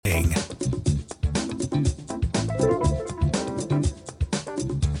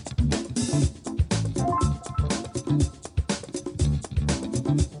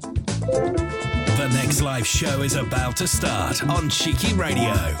live show is about to start on Cheeky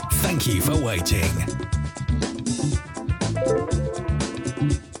Radio. Thank you for waiting.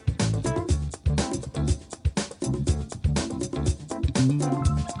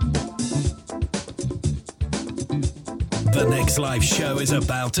 The next live show is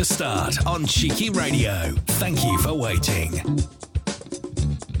about to start on Cheeky Radio. Thank you for waiting.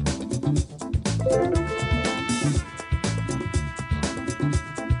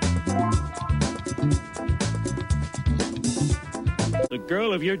 The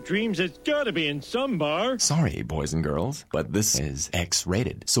girl of your dreams has got to be in some bar. Sorry, boys and girls, but this is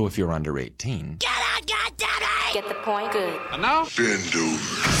X-rated. So if you're under 18... Get out, goddammit! Get the point? Good. And now? Bend over.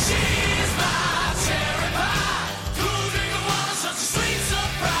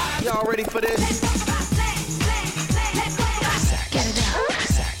 Y'all ready for this? Get it out.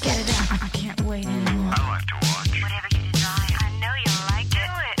 Get it out. I can't wait anymore. I like to watch. Whatever you desire. I know you'll like it.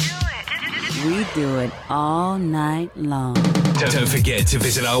 Do it. We do it all night long. Don't forget to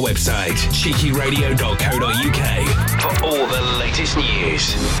visit our website, cheekyradio.co.uk, for all the latest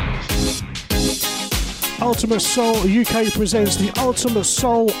news. Ultimate Soul UK presents the Ultimate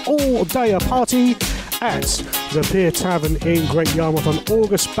Soul All-Dayer Party at the Pier Tavern in Great Yarmouth on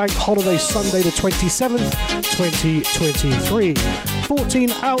August Bank Holiday Sunday the 27th, 2023.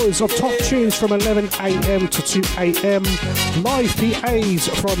 14 hours of top tunes from 11 a.m. to 2 a.m. Live PAs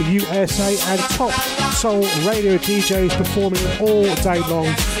from USA and top soul radio DJs performing all day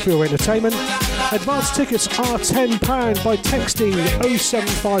long for your entertainment. Advance tickets are £10 by texting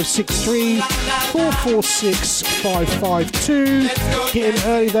 07563 446 552. Get in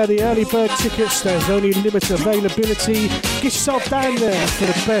early, they're the early bird tickets. There's only limited availability. Get yourself down there for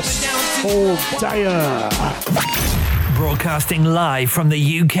the best all-dayer. Broadcasting live from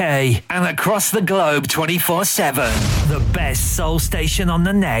the UK and across the globe 24/7. The best soul station on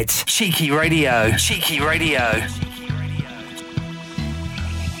the net. Cheeky Radio. Cheeky Radio.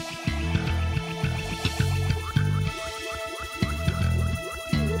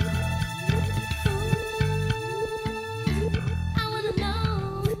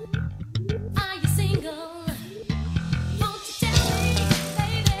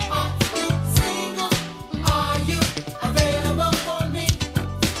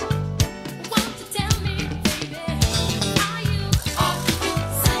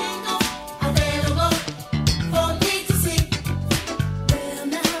 For me.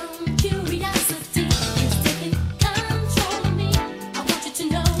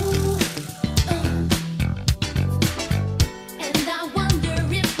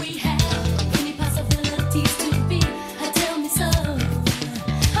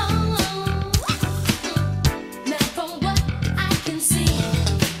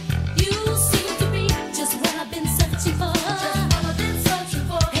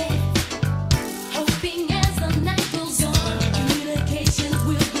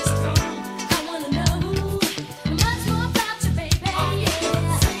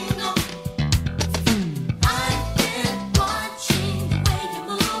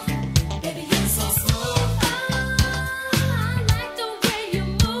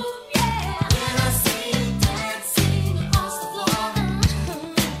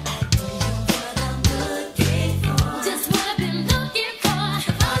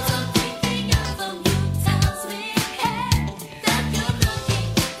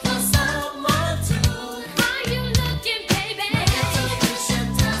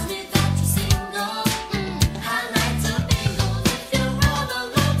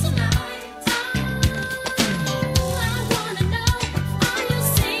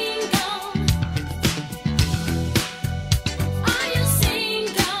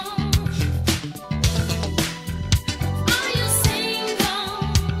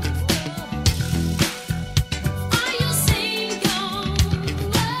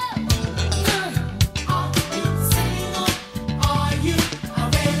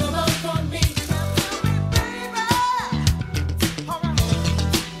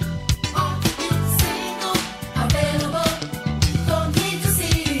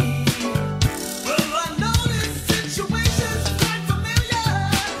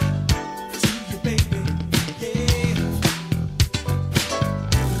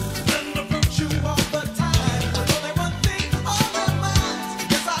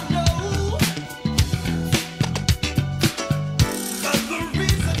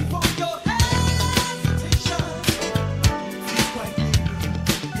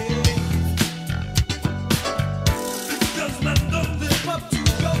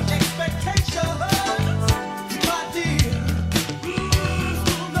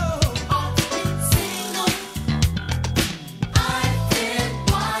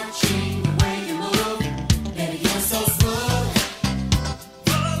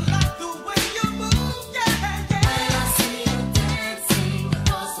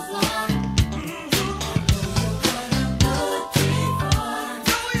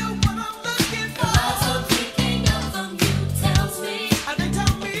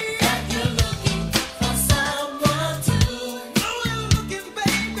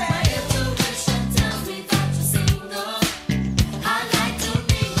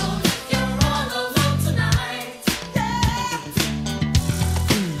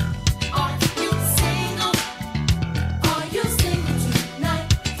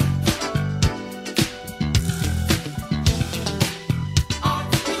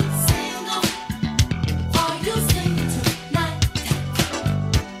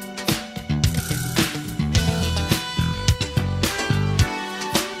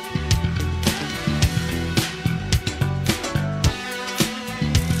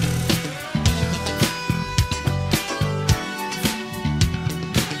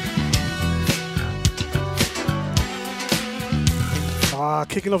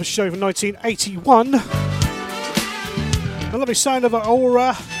 Kicking off a show from 1981. A lovely sound of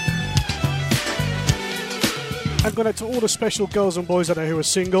Aura. I'm going out to all the special girls and boys out there who are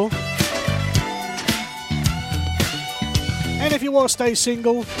single. And if you want to stay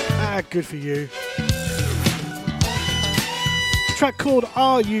single, good for you. Track called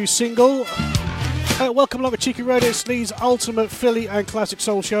Are You Single? Welcome along to Cheeky Radio, it's Lee's ultimate Philly and classic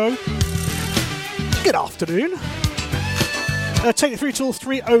soul show. Good afternoon. Take you through till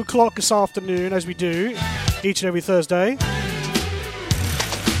 3 o'clock this afternoon, as we do each and every Thursday.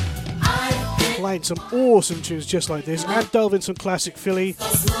 Playing some awesome tunes just like this, and delve in some classic Philly,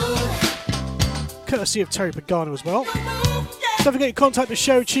 courtesy of Terry Pagano as well. Don't forget to contact the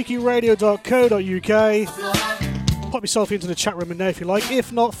show, cheekyradio.co.uk. Pop yourself into the chat room in there if you like.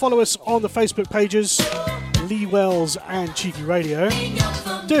 If not, follow us on the Facebook pages, Lee Wells and Cheeky Radio.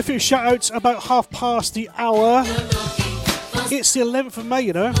 Do a few shout outs about hour. It's the 11th of May,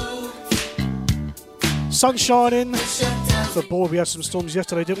 you know. Sun shining. So boy, we had some storms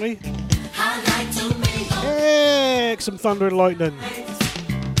yesterday, didn't we? Heck, some thunder and lightning.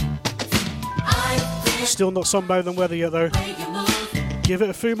 Still not sunbound on weather yet though. Give it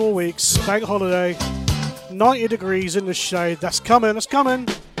a few more weeks. Bank holiday. 90 degrees in the shade. That's coming, that's coming.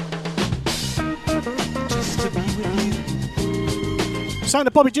 Sound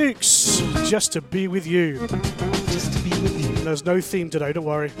of Bobby Dukes. Just to be with you. There's no theme today, don't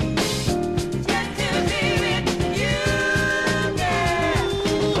worry.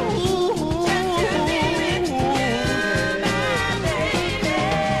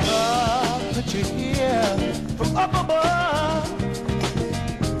 Up above,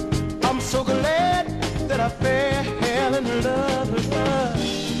 I'm so glad that I fell in love with her.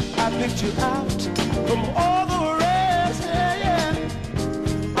 I picked you out from all the rest, yeah.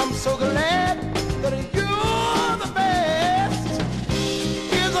 I'm so glad that you're the best.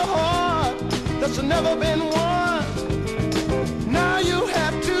 Here's a heart that's never been won. Now you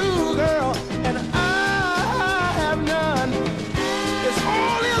have two, girl, and I have none. It's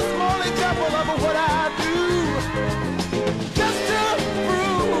only a small example of what I do. Just to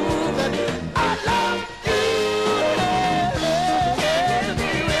prove that I love you, to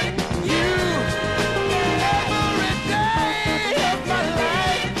be with you every day of my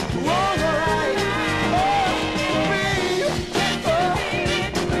life, wrong or right,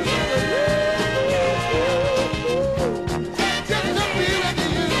 just to be with you.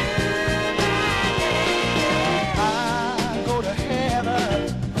 I go to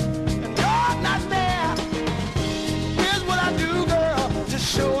heaven and you're not there. Here's what I do, girl, to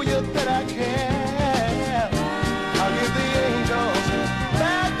show you that I care. I'll give the angels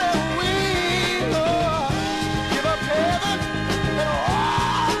back their wings, give up heaven and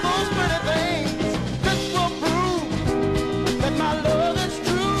all those pretty things. This will prove that my love is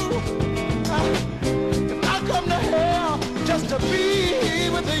true. If I come to hell just to be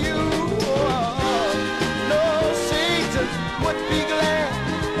with you, no Satan would be glad.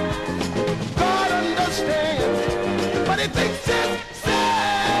 God understands, but he thinks it's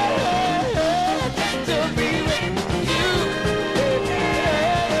sad to be with you, baby.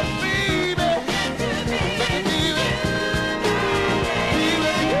 Let me be with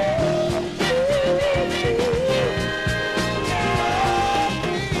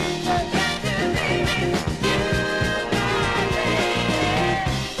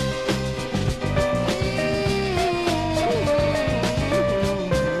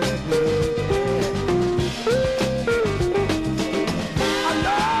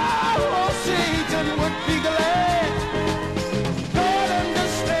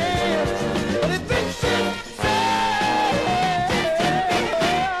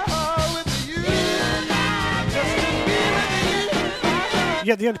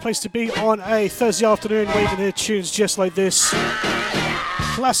Yeah, the only place to be on a Thursday afternoon where you can hear tunes just like this.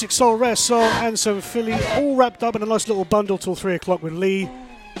 Classic soul, rare soul, and some Philly, all wrapped up in a nice little bundle till 3 o'clock with Lee.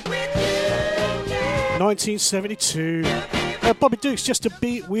 1972. Bobby Dukes, Just to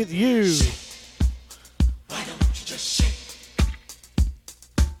Be With You. Why don't you just shake?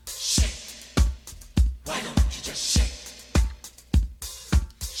 Shake. Why don't you just shake?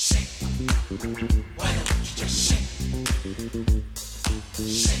 Shake. Why don't you just shake?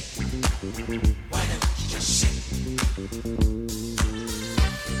 Shake. Why don't you just shake?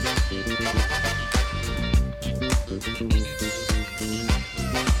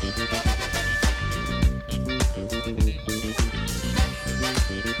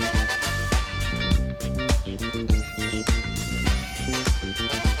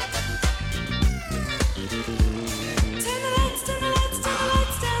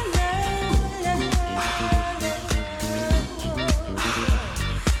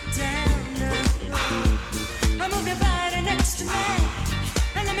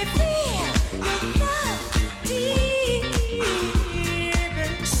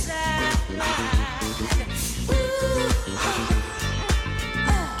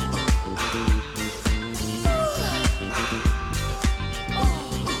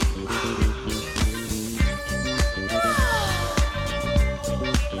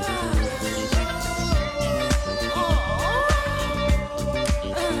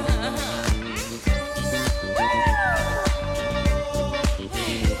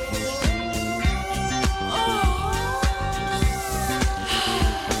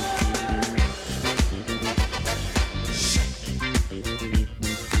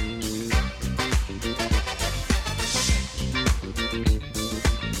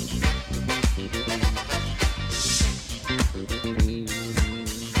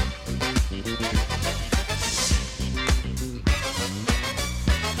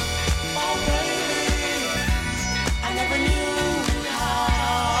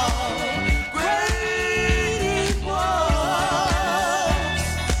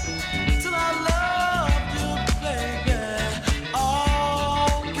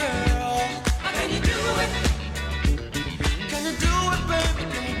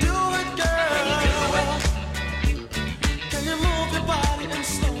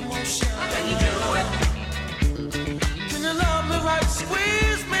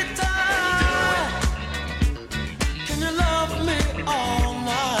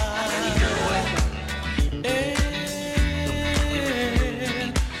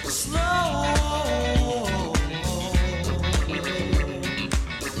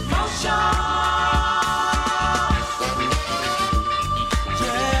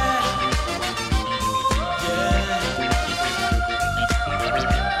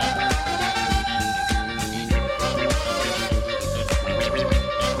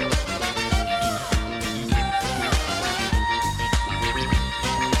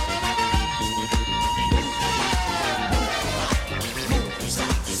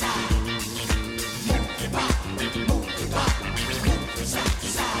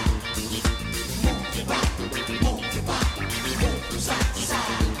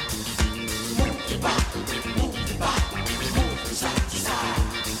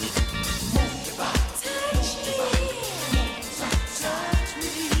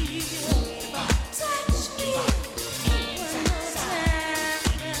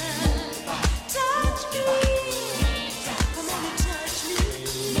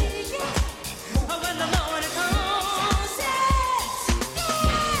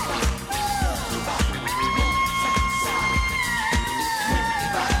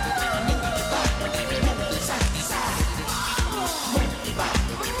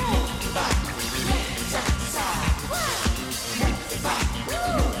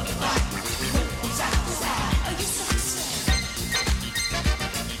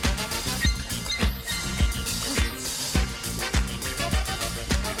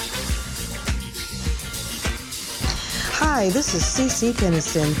 Hi, this is CeCe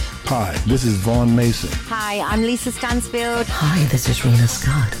Kinnison. Hi, this is Vaughn Mason. Hi, I'm Lisa Stansfield. Hi, this is Rena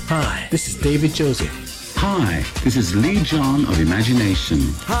Scott. Hi, this is David Joseph. Hi, this is Lee John of Imagination.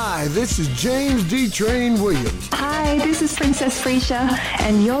 Hi, this is James D. Train Williams. Hi, this is Princess Freesia,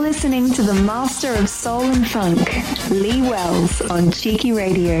 and you're listening to the Master of Soul and Funk, Lee Wells, on Cheeky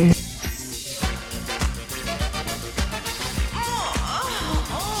Radio.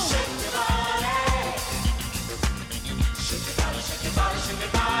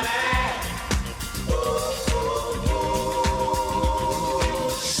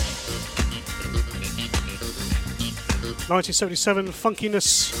 ...1977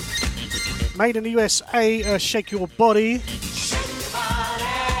 funkiness, made in the USA, Shake Your Body.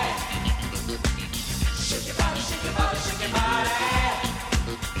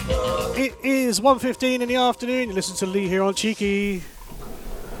 It is 1:15 in the afternoon. You listen to Lee here on Cheeky.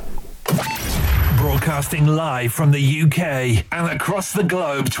 Broadcasting live from the UK and across the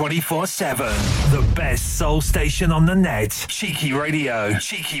globe 24/7. The best soul station on the net. Cheeky Radio.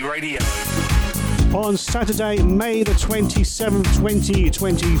 Cheeky Radio. On Saturday, May the 27th,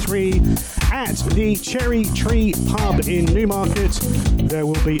 2023, at the Cherry Tree Pub in Newmarket, there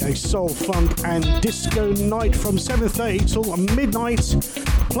will be a soul, funk and disco night from 7:30 till midnight.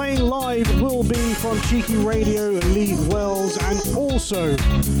 Playing live will be from Cheeky Radio, Lee Wells, and also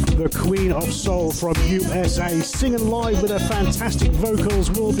the Queen of Soul from USA. Singing live with her fantastic vocals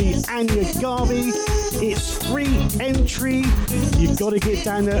will be Anya Garvey. It's free entry. You've got to get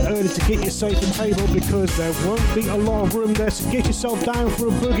down there early to get yourself a table, because there won't be a lot of room there, so get yourself down for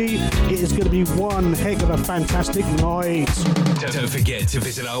a boogie. It is going to be one heck of a fantastic night. Don't forget to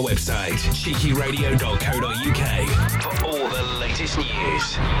visit our website, cheekyradio.co.uk, for all the latest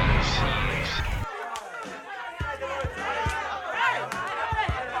news.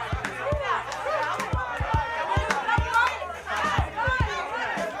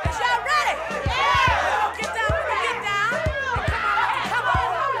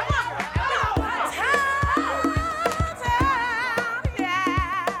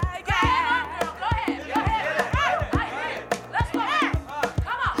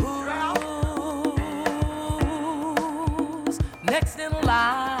 Next in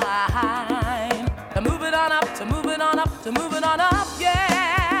line.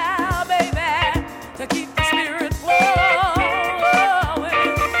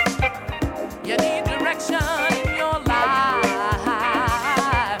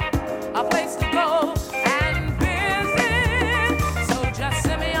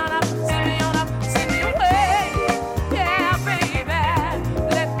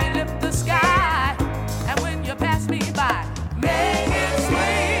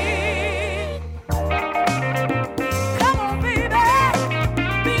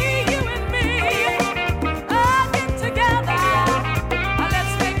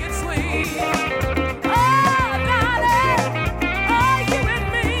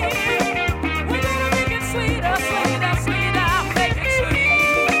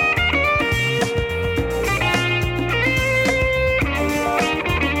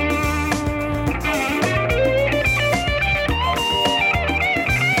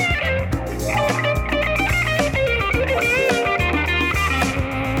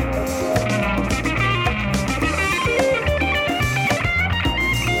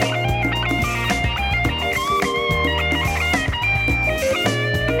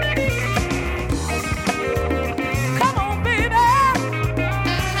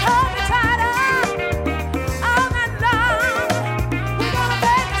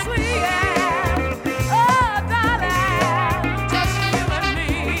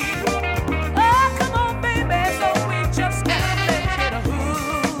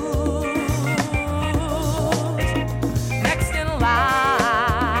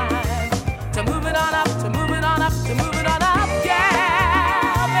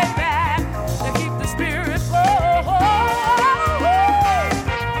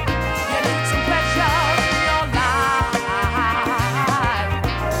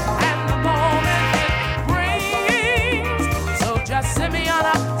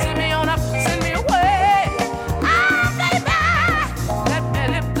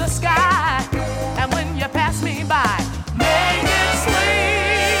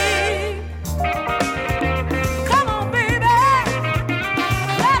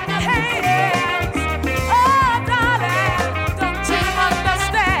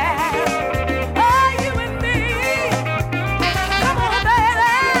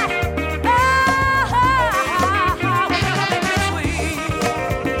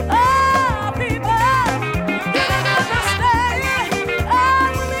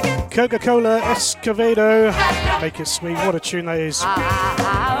 Coca-Cola Escovedo. Make it sweet. What a tune that is.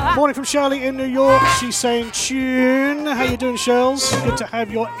 Morning from Shirley in New York. She's saying tune. How you doing, Shells? Good to have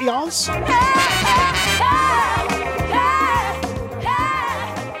your ears.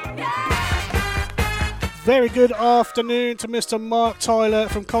 Very good afternoon to Mr. Mark Tyler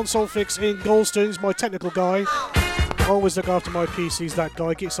from Console Fix in Galston, my technical guy. Always look after my PCs, that guy.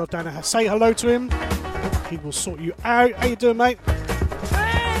 Get yourself down and say hello to him. He will sort you out. How you doing, mate?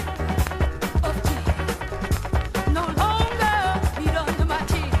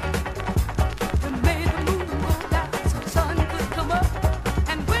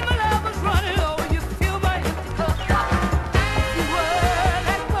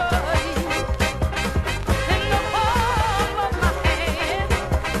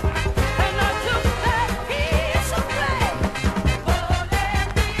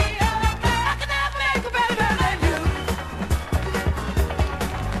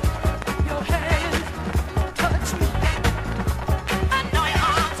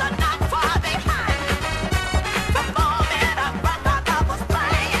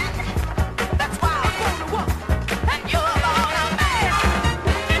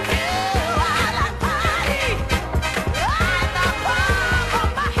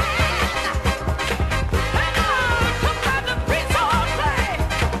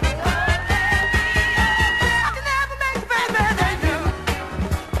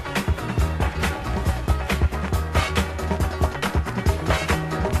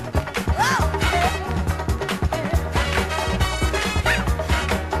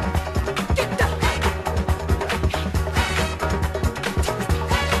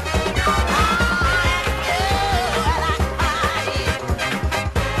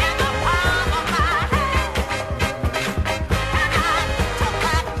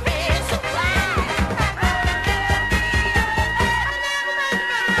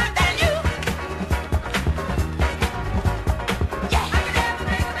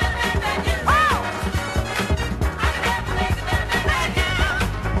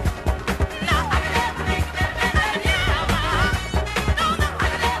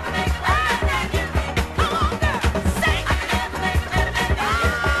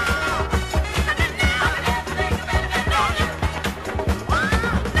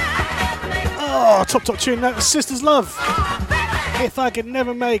 Top tune, that was Sisters Love. If I could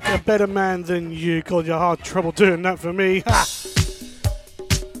never make a better man than you. God, you had trouble doing that for me.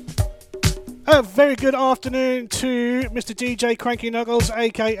 A very good afternoon to Mr. DJ Cranky Knuckles,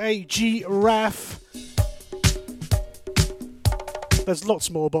 aka G-Raff. There's lots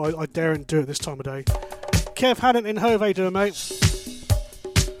more, but I daren't do it this time of day. Kev Haddon in Hove, how you doing, mate?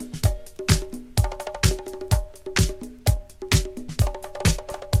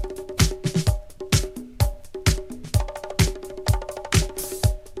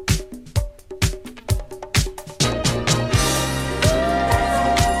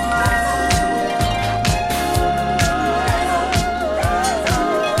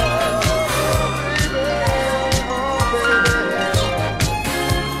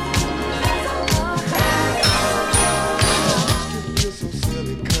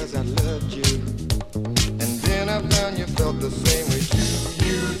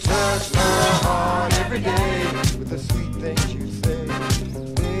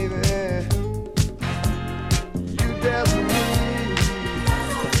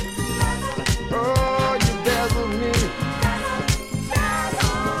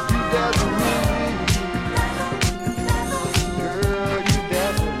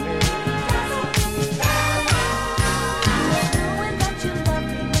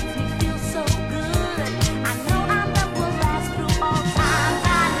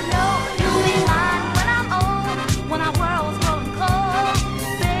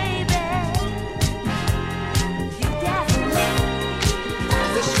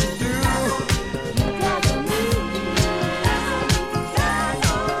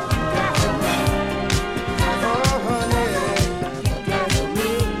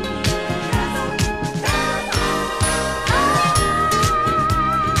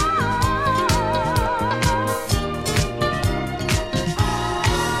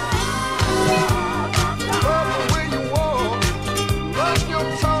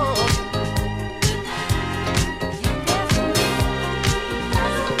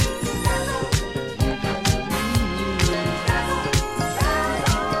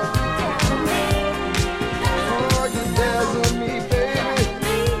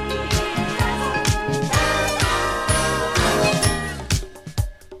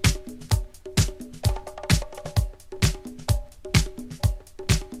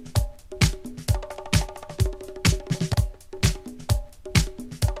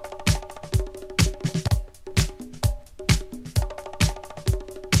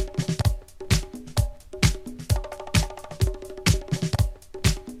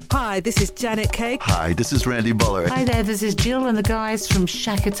 this is Janet Kay. Hi, this is Randy Buller. Hi there, this is Jill and the guys from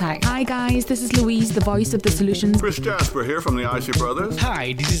Shack Attack. Hi guys, this is Louise, the voice of The Solutions. Chris Jasper here from the Isley Brothers.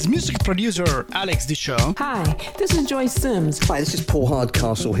 Hi, this is music producer Alex Deschamps. Hi, this is Joyce Sims. Hi, this is Paul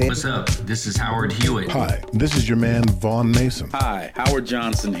Hardcastle here. What's up? This is Howard Hewitt. Hi, this is your man Vaughn Mason. Hi, Howard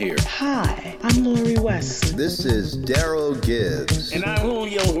Johnson here. Hi, I'm Lori West. This is Daryl Gibbs. And I'm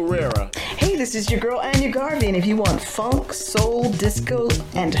Julio Herrera. Hey, this is your girl Anya Garvey, and if you want funk, soul, disco,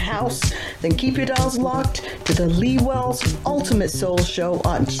 and house, then keep your dials locked to the Lee Wells Ultimate Soul Show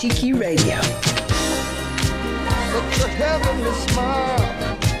on Cheeky Radio. Such a heavenly smile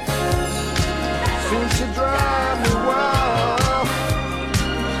seems to drive me wild.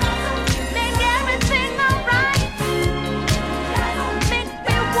 Make everything alright. Make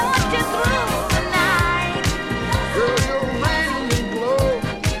me want you through the night. Girl, your radiant glow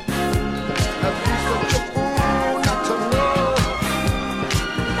has been such a fool not to know.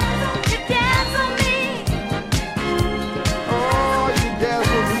 You dazzle me. Oh, you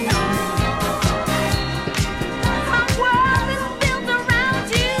dazzle me. My world is built around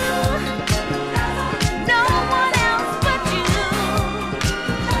you. No one else but you.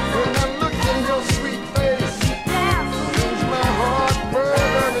 When I look in your sweet face, seems my heart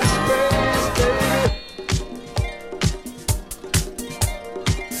burn in space, baby.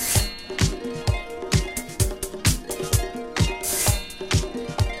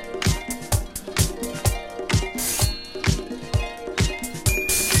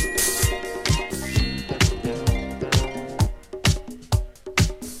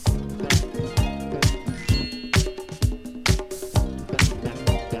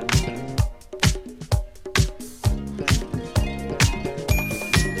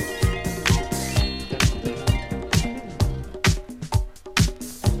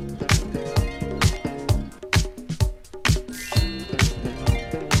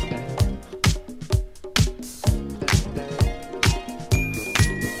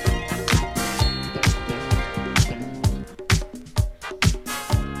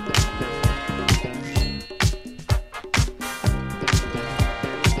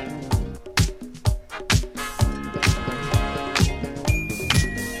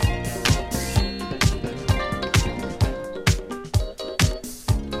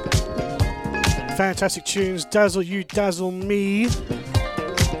 Fantastic tunes, Dazzle You, Dazzle Me.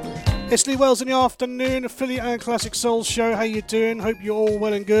 It's Lee Wells in the afternoon, Affiliate and Classic Soul Show. How you doing? Hope you're all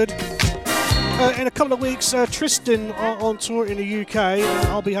well and good. In a couple of weeks, Tristan are on tour in the UK, and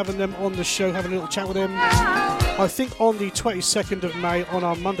I'll be having them on the show, having a little chat with them. I think on the 22nd of May on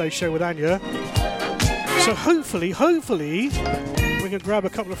our Monday show with Anya. So hopefully, we can grab a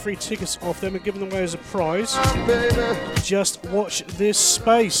couple of free tickets off them and give them away as a prize. Just watch this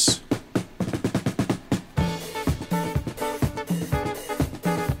space.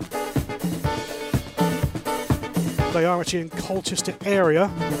 They are actually in Colchester area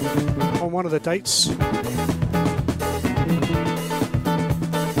on one of the dates.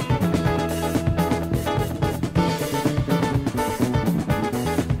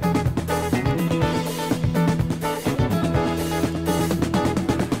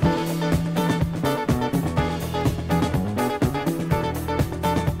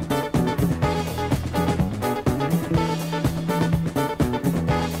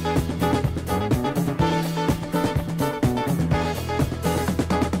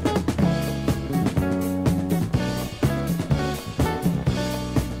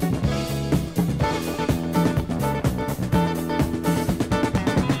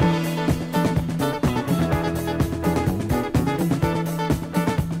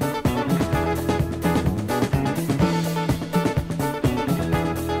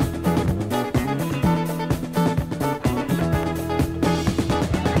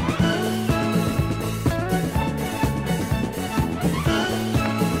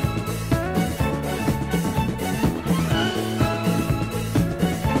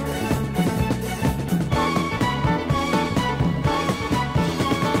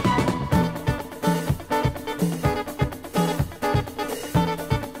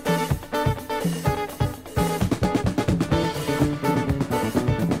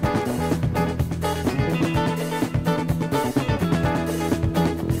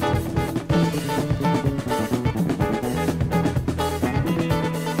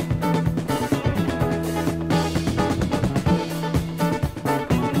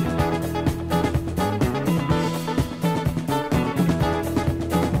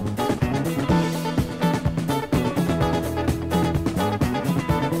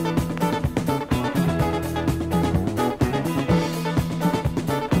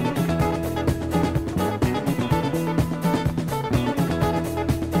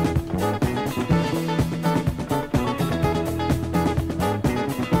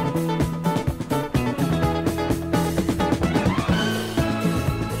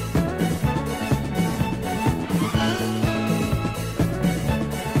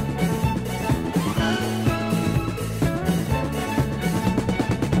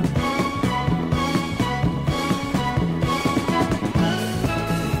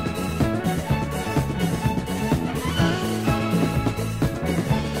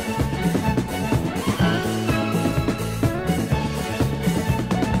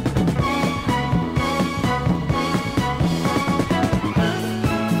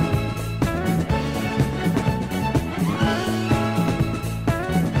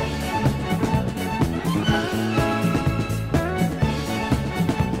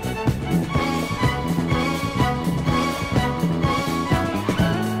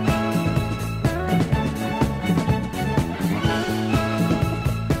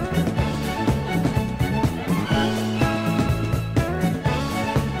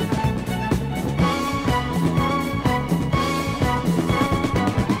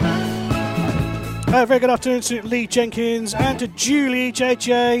 Very good afternoon to Lee Jenkins and to Julie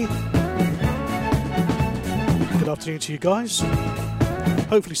JJ. Good afternoon to you guys.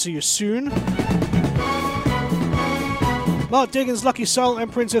 Hopefully see you soon. Mark Diggins, Lucky Soul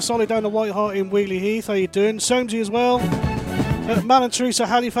and Princess Ollie down the White Hart in Wheatley Heath. How you doing? Somesy as well. Mal and Teresa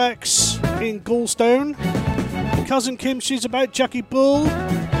Halifax in Gallstone. Cousin Kim, she's about Jackie Bull.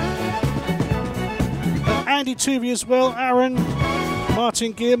 Andy Tuvey as well. Aaron.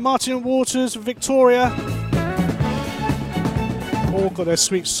 Martin Gear. Martin Waters. Victoria. All got their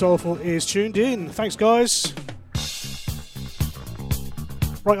sweet soulful ears tuned in. Thanks guys.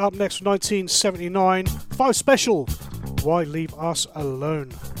 Right up next, 1979. 5 Special. Why Leave Us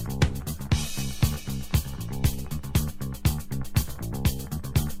Alone?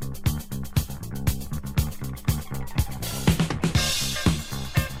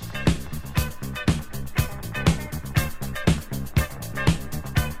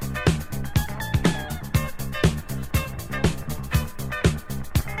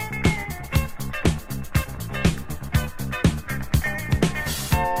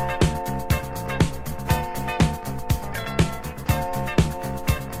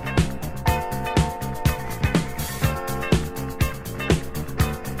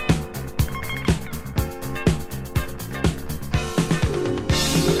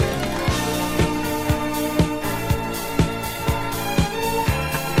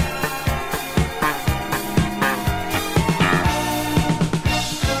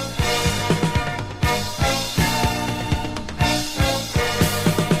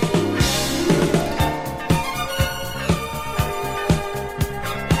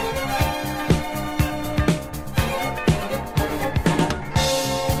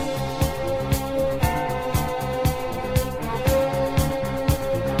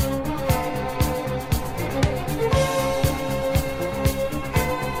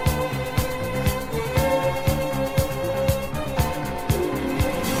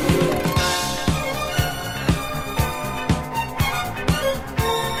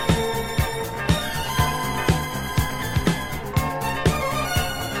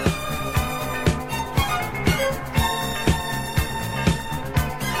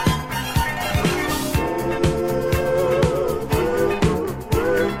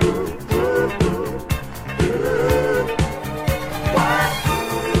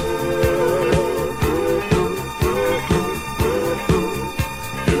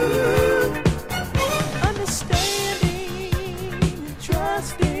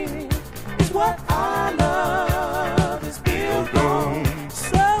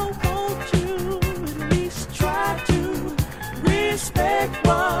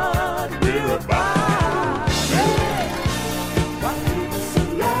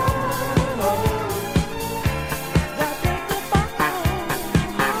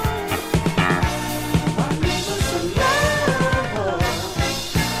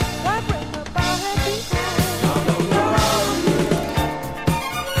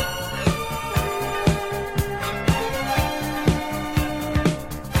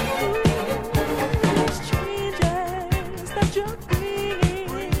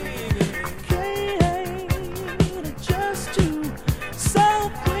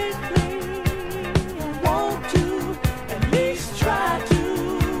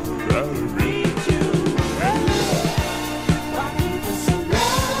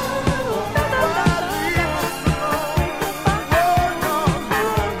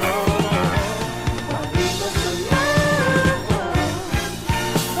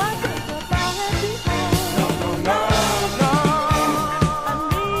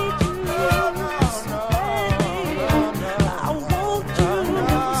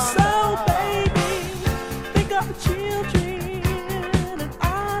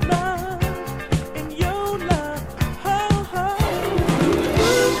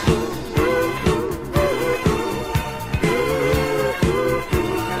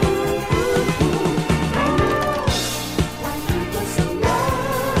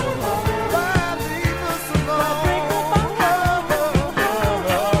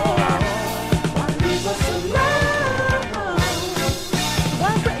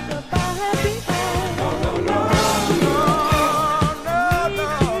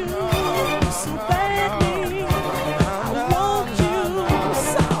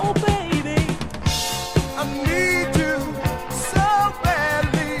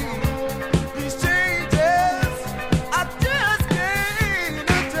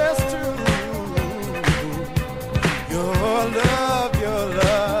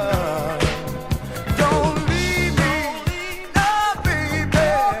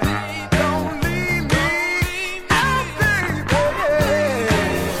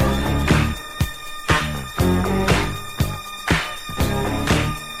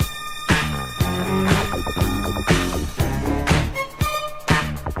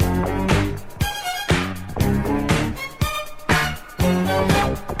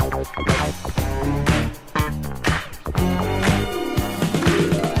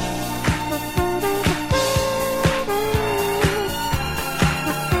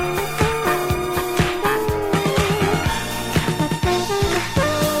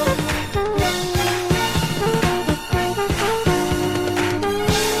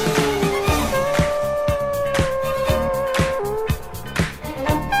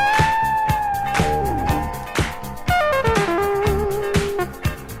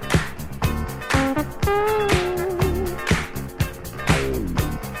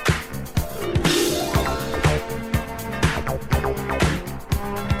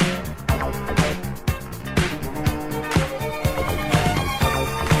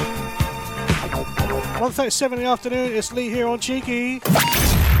 1:37 in the afternoon. It's Lee here on Cheeky.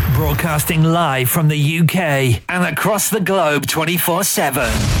 Broadcasting live from the UK and across the globe 24/7.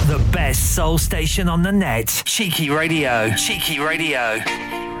 The best soul station on the net. Cheeky Radio. Cheeky Radio.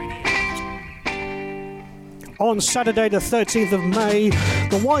 On Saturday the 13th of May,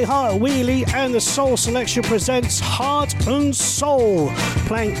 the White Heart Wheelie and the Soul Selection presents Heart and Soul,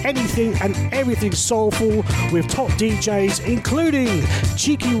 playing anything and everything soulful with top DJs including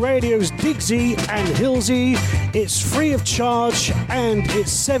Cheeky Radio's Diggsy and Hillsy. It's free of charge and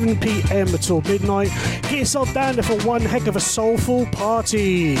it's 7 p.m. until midnight. Get yourself down there for one heck of a soulful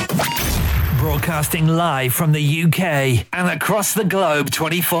party. Broadcasting live from the UK and across the globe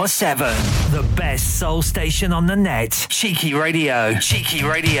 24/7. The best soul station on the net. Cheeky Radio. Cheeky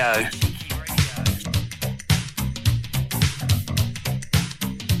Radio.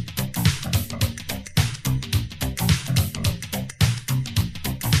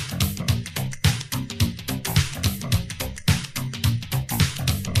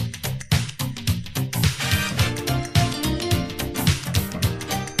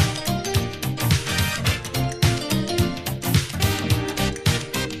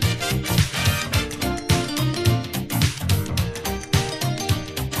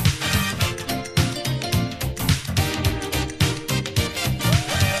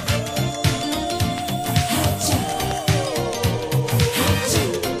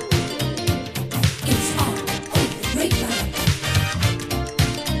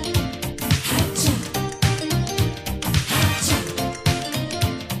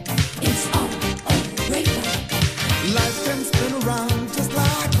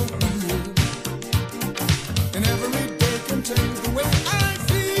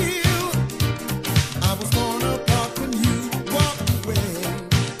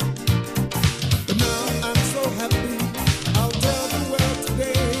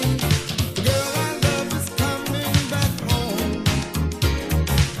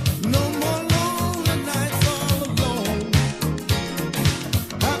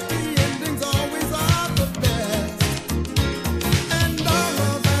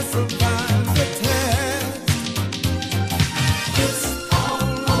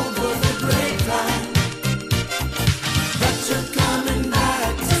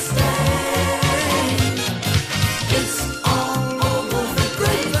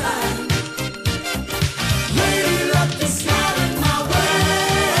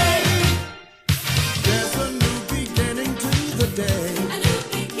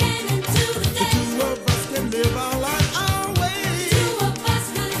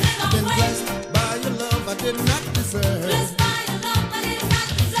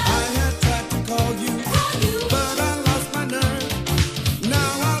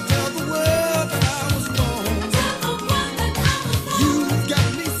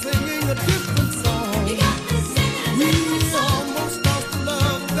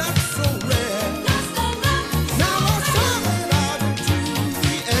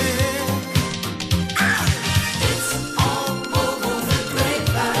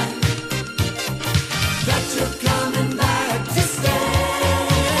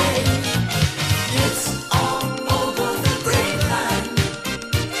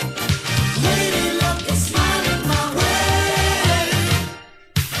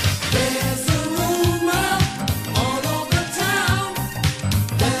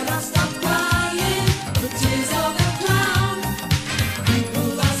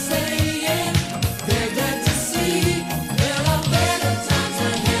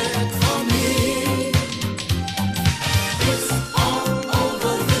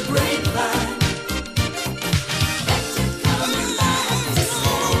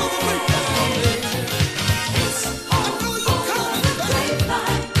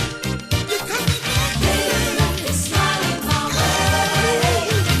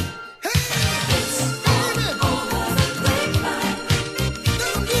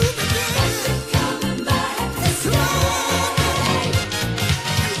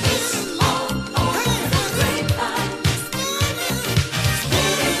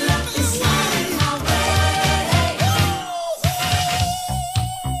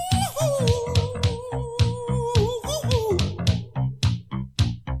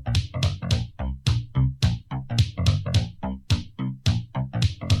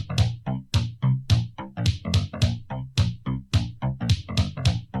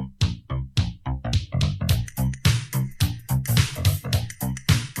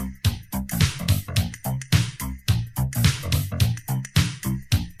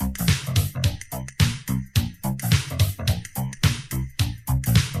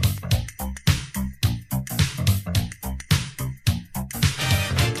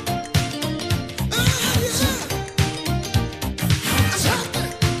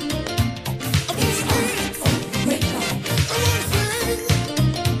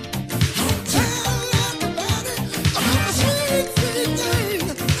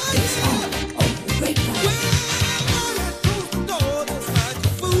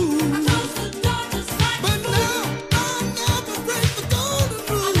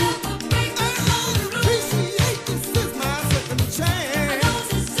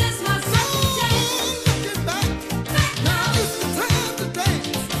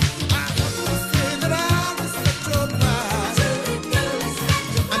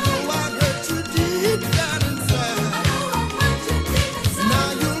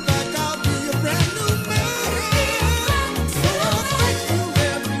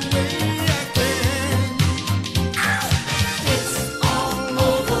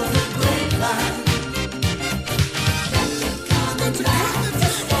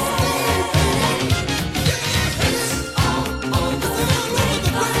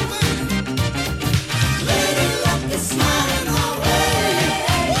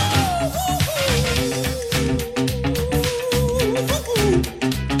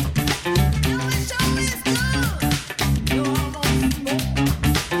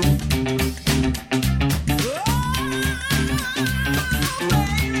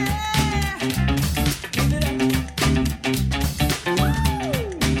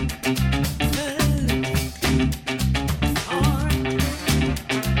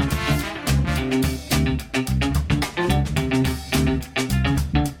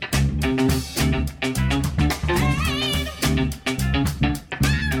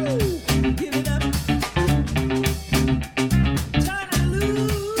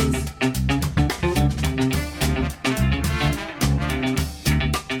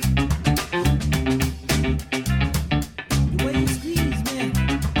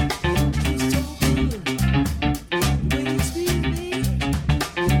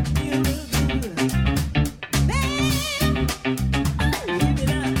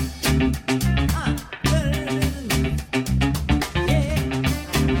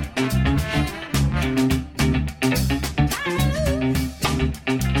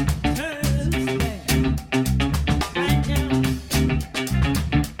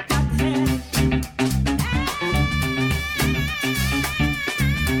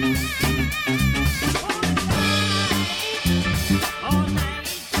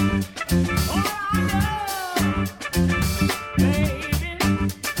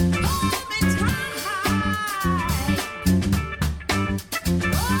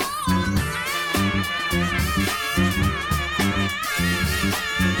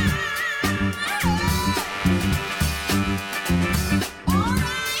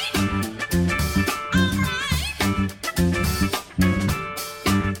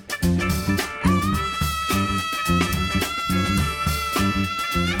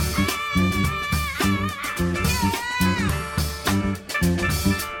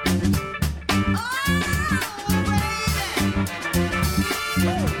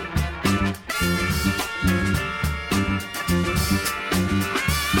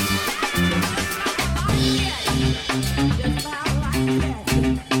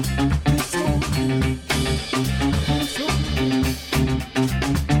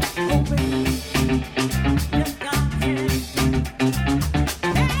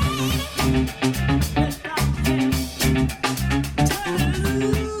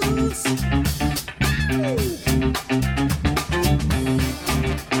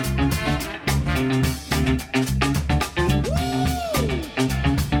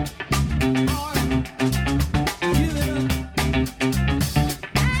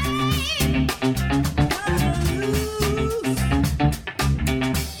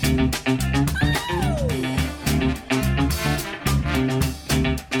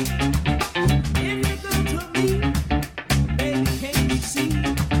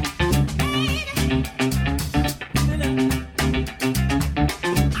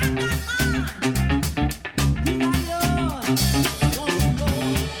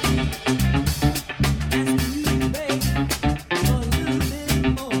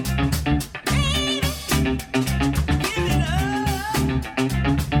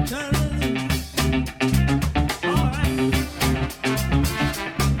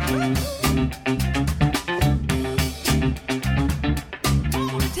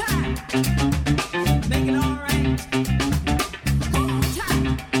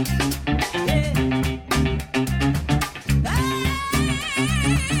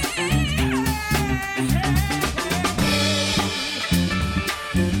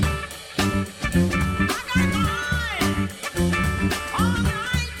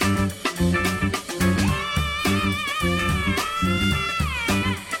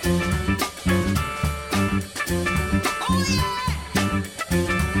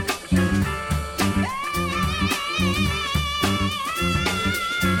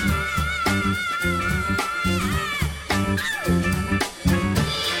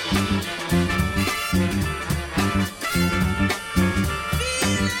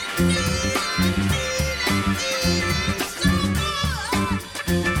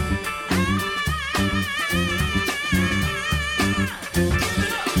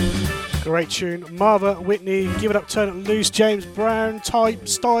 Great tune. Marva Whitney, Give It Up, Turn It Loose, James Brown type,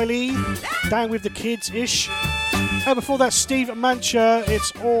 styly, Down With The Kids-ish. And before that, Steve Mancha,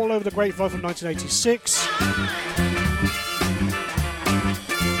 It's All Over the Grapevine from 1986.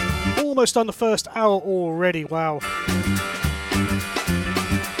 Almost done the first hour already, wow.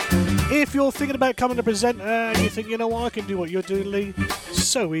 If you're thinking about coming to present and you think, you know what, I can do what you're doing, Lee,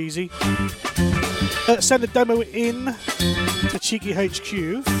 so easy. Send a demo in to Cheeky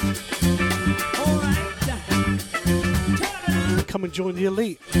HQ. Come and join the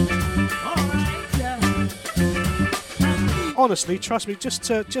elite. Honestly, trust me, just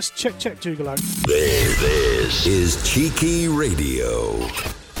check Google out. This is Cheeky Radio.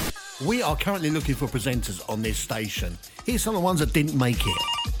 We are currently looking for presenters on this station. Here's some of the ones that didn't make it.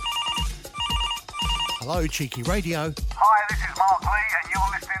 Hello, Cheeky Radio. Hi, this is Mark Lee, and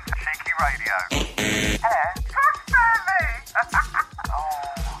you're listening to Cheeky Radio. Hello? Trust me!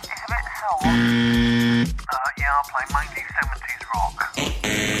 Oh, it's a bit sore. Yeah, I play mainly 70s rock.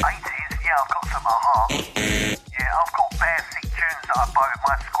 80s, yeah, I've got some heart. Yeah, I've got bare sick tunes that I buy with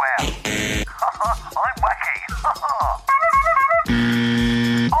my square. I'm wacky.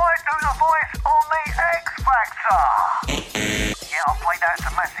 I do the voice on the X Factor. Yeah, I played out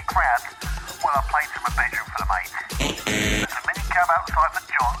to massive crowds. Well, I played to my bedroom for the mate. There's a minicab outside for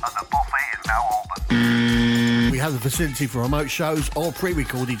John, and the buffet is now open. We have the facility for remote shows or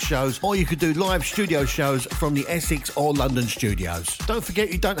pre-recorded shows, or you could do live studio shows from the Essex or London studios. Don't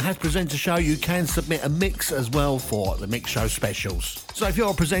forget, you don't have to present a show, you can submit a mix as well for the mix show specials. So if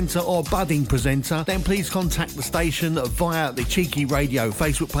you're a presenter or budding presenter, then please contact the station via the Cheeky Radio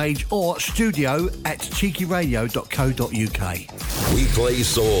Facebook page or studio@cheekyradio.co.uk. We play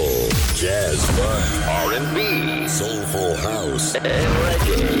soul, jazz, funk, R&B, soulful house, and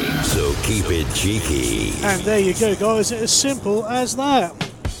reggae. So keep it cheeky. And there you go, guys. It's as simple as that.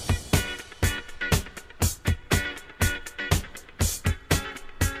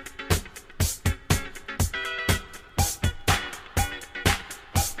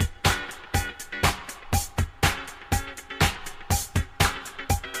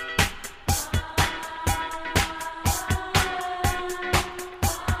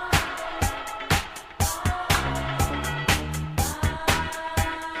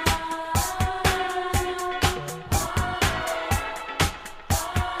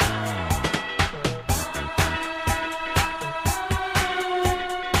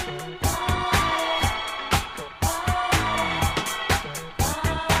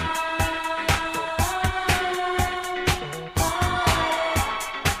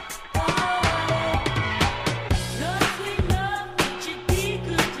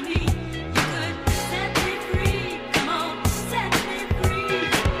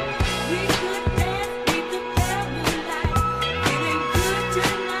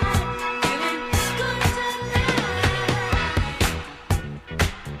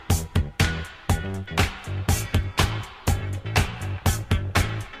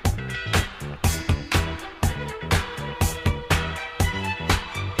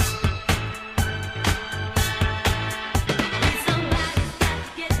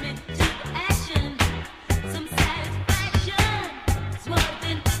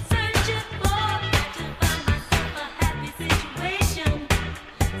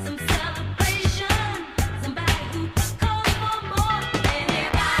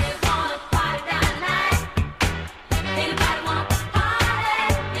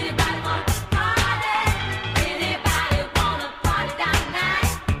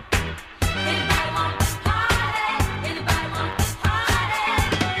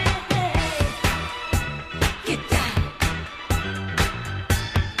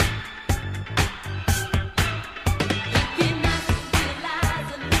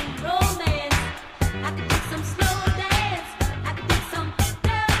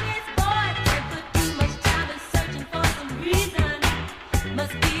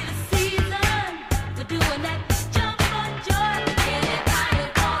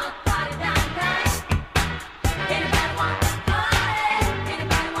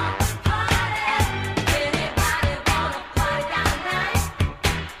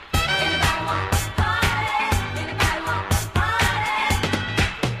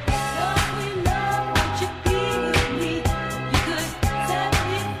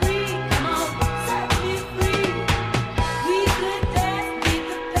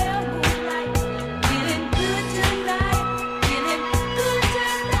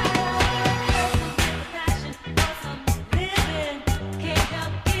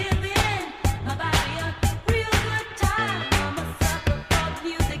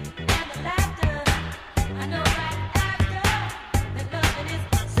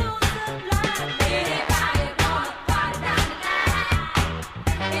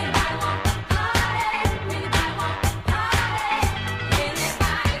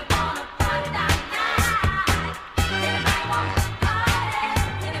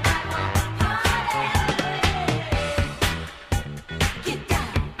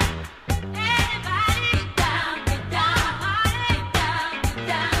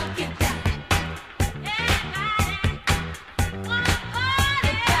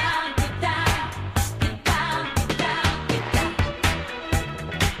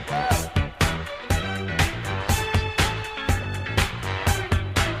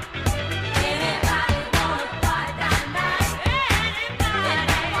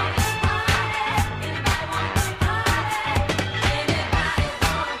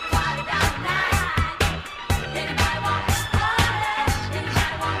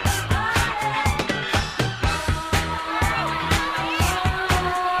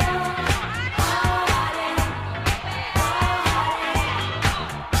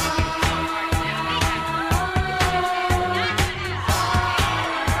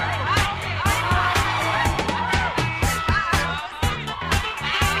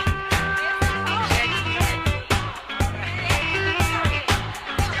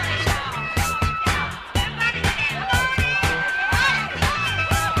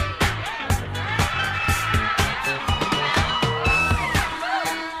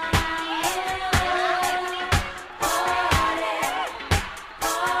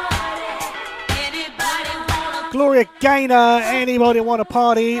 Gloria Gaynor, anybody want to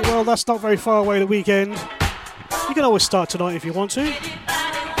party? Well, that's not very far away the weekend. You can always start tonight if you want to.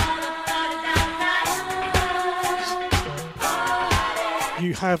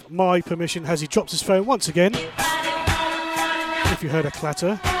 You have my permission. Has he dropped his phone once again? If you heard a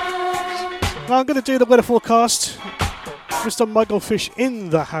clatter. Now I'm going to do the weather forecast. Mr. Michael Fish in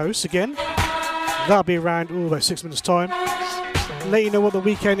the house again. That'll be around about 6 minutes time. Let you know what the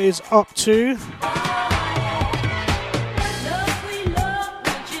weekend is up to.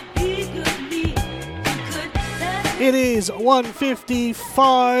 It is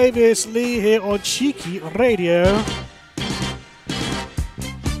 1:55. It's Lee here on Cheeky Radio.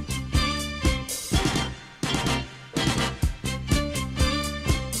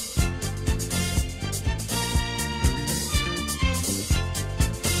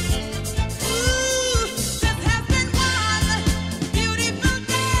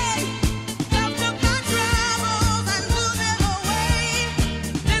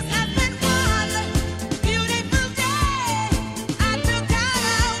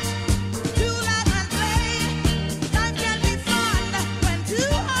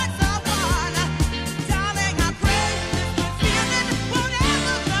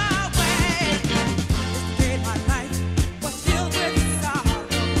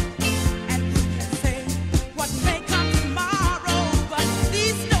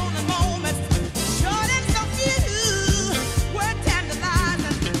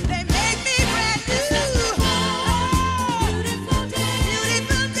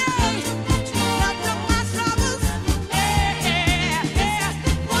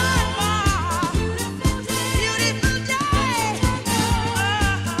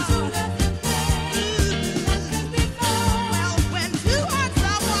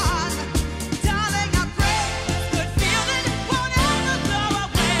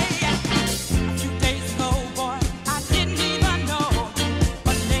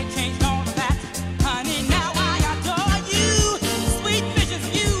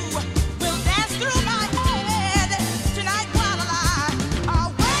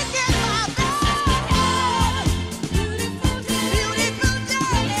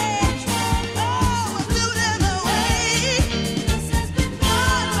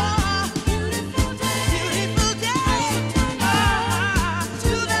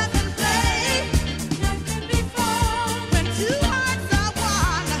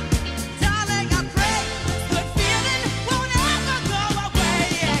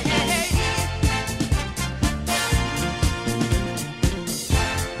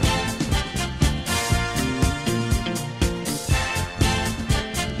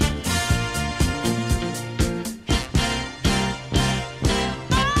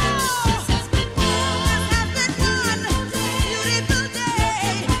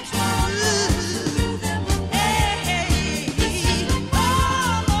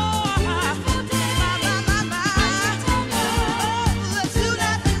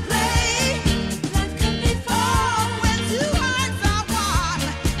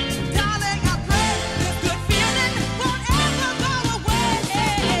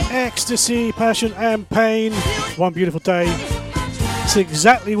 Ecstasy, passion and pain. One beautiful day. It's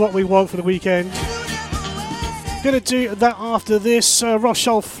exactly what we want for the weekend. Gonna do that after this.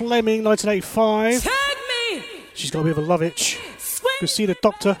 Rochelle Fleming, 1985. She's got a bit of a love itch. Go see the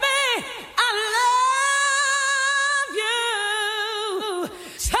doctor.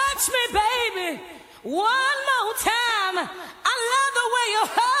 Touch me, baby, one more time. I love the way you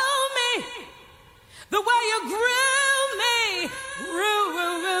hold me, the way you groove me.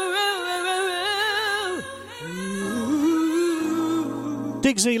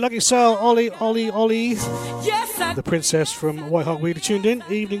 Diggsy, Lucky Sal, Ollie. Yes, The princess from White Hart Weedy tuned in.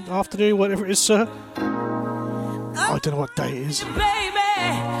 Evening, afternoon, whatever it is, sir. I don't know what day it is. baby,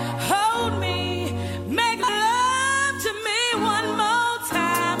 hold me, make love to me one more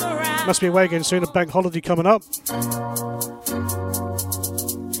time around. Must be away again soon. A bank holiday coming up.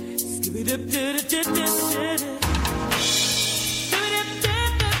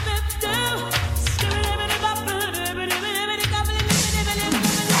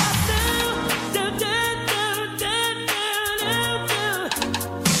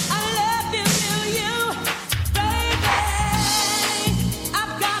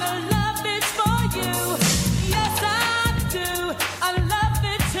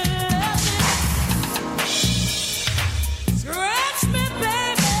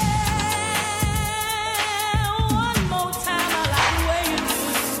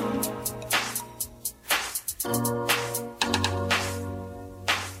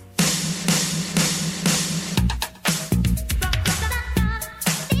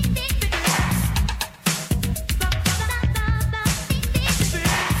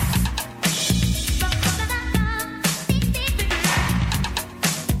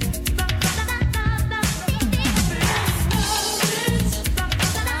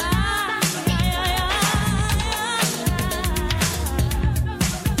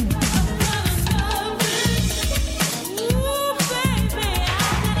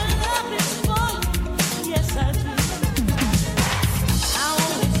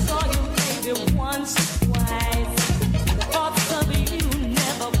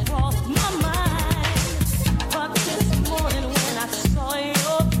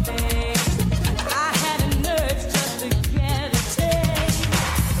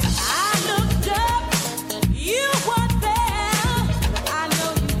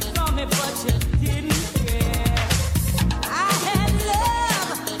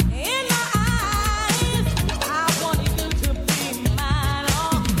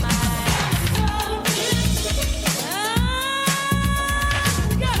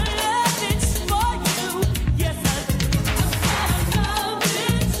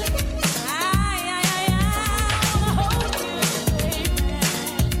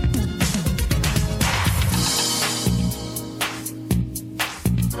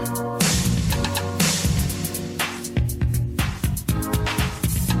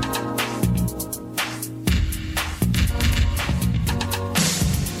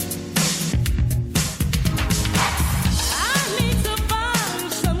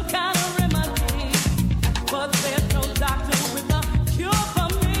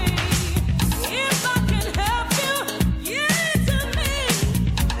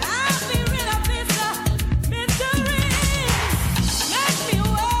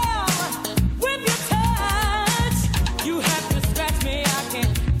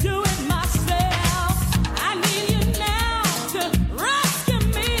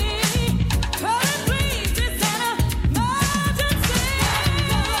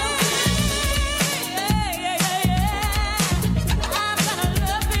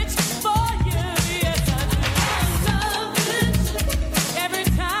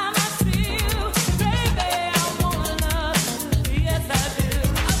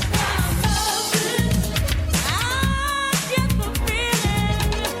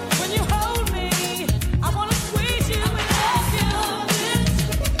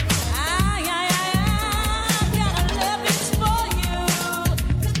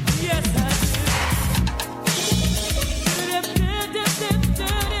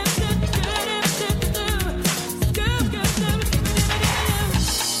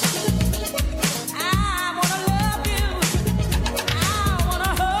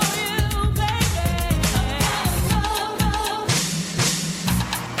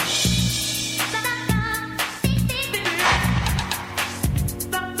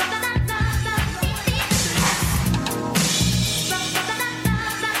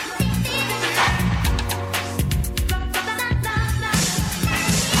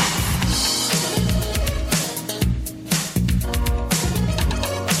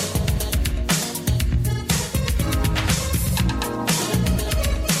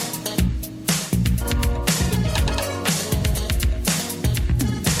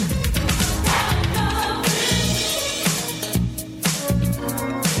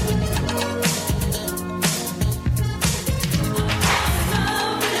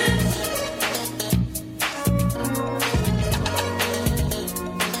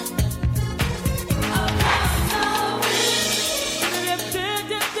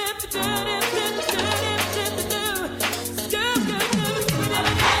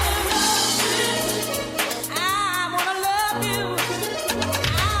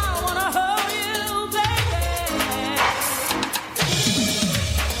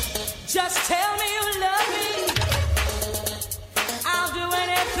 Just tell me you love me. I'll do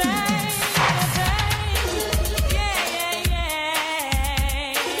anything, yeah.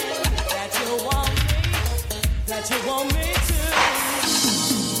 That you want me to.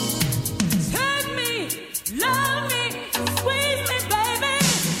 Take me, love me, squeeze me, baby.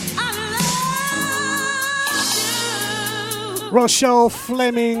 I love you. Rochelle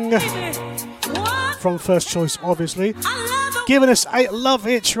Fleming from First Choice, obviously. Giving us 8 love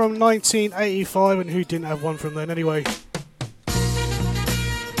hits from 1985, and who didn't have one from then anyway?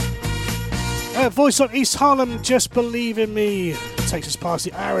 Voice on East Harlem, Just Believe in Me. Takes us past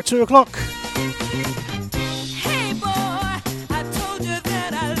the hour at 2 o'clock. Hey boy, I told you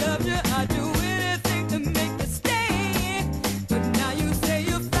that I love you. I'd do anything to make you stay. But now you say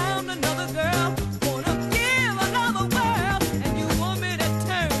you found another girl. Wanna give another world, and you want me to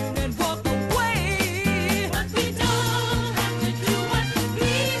turn and walk away. But we don't have to do what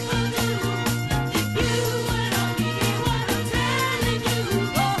people do. If you would only hear what I'm telling you.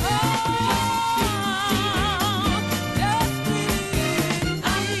 Just believe in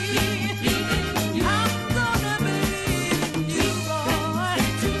me. I'm gonna believe in you, boy.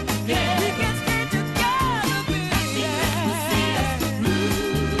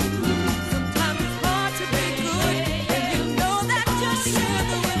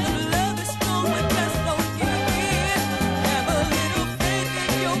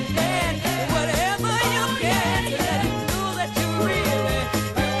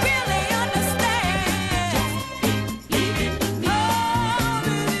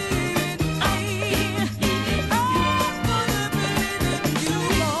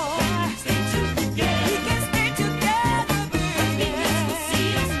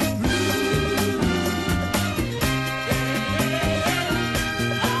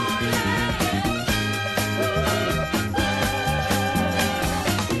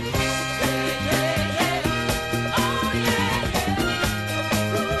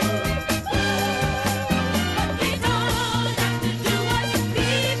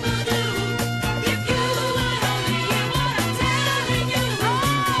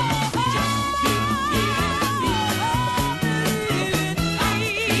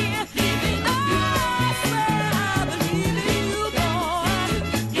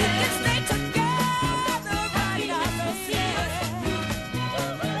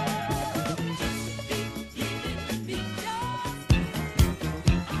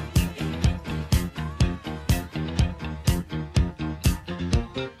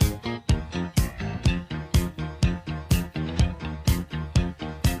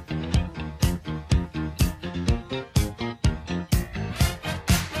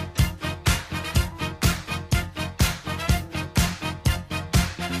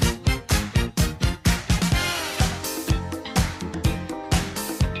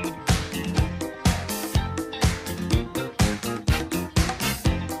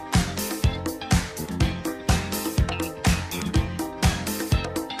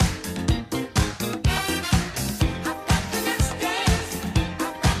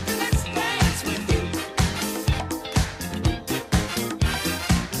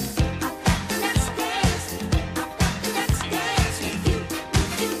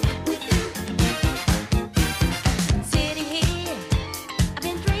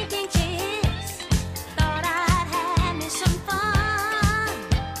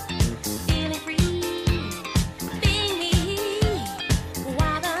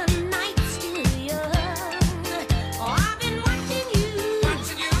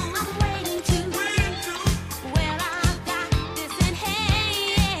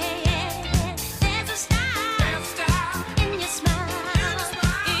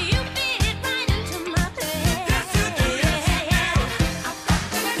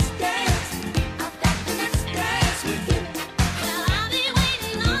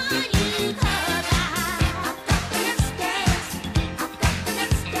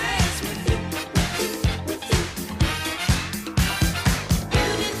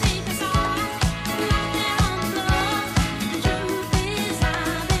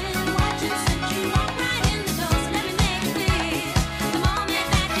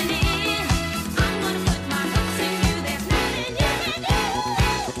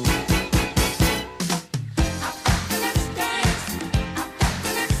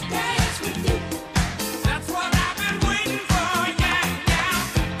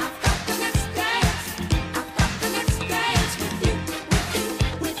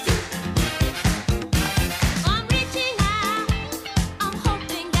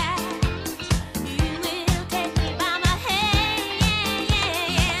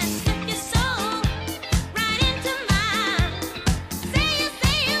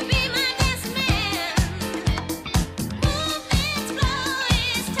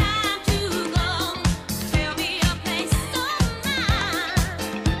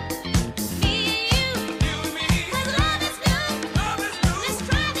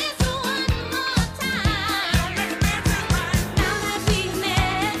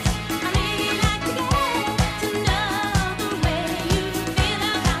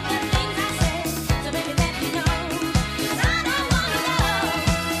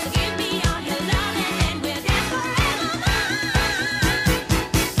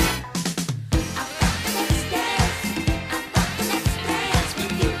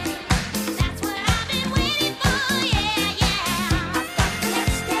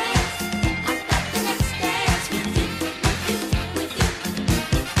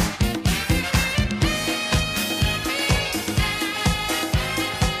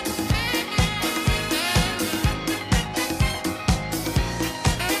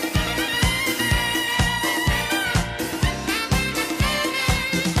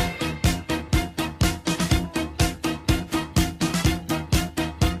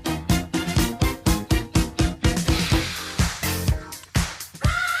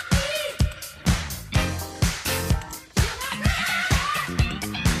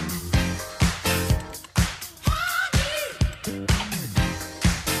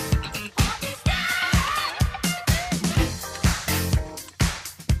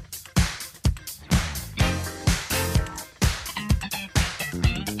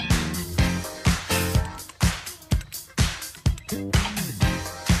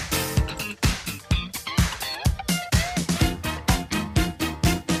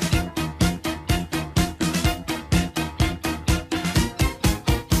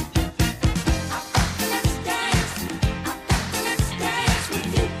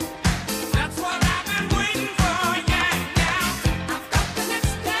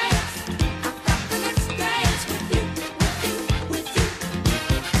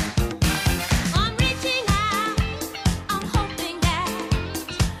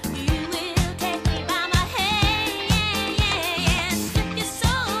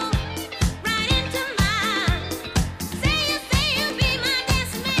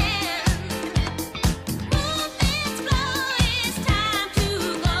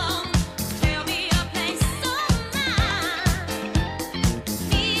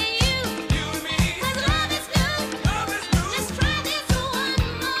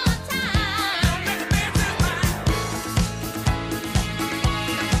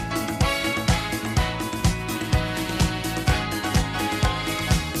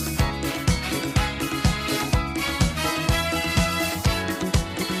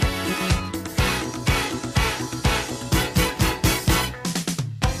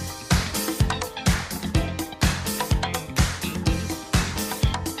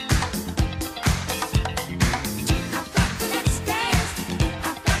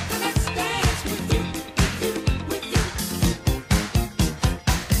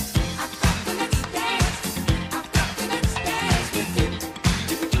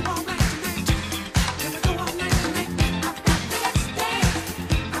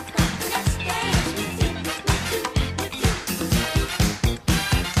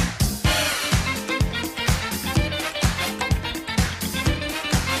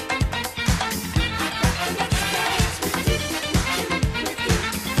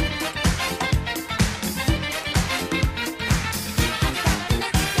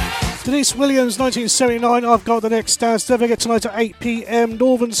 Denise Williams, 1979. I've got the next dance. Don't forget tonight at 8 p.m.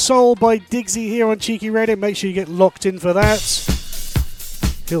 Northern Soul by Diggsy here on Cheeky Radio. Make sure you get locked in for that.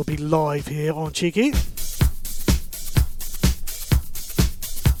 He'll be live here on Cheeky.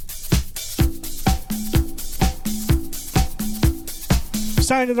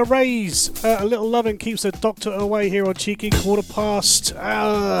 Sound in the Rays. A little loving keeps the doctor away here on Cheeky.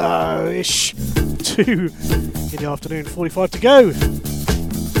 2:15 ish 2 in the afternoon. 45 to go.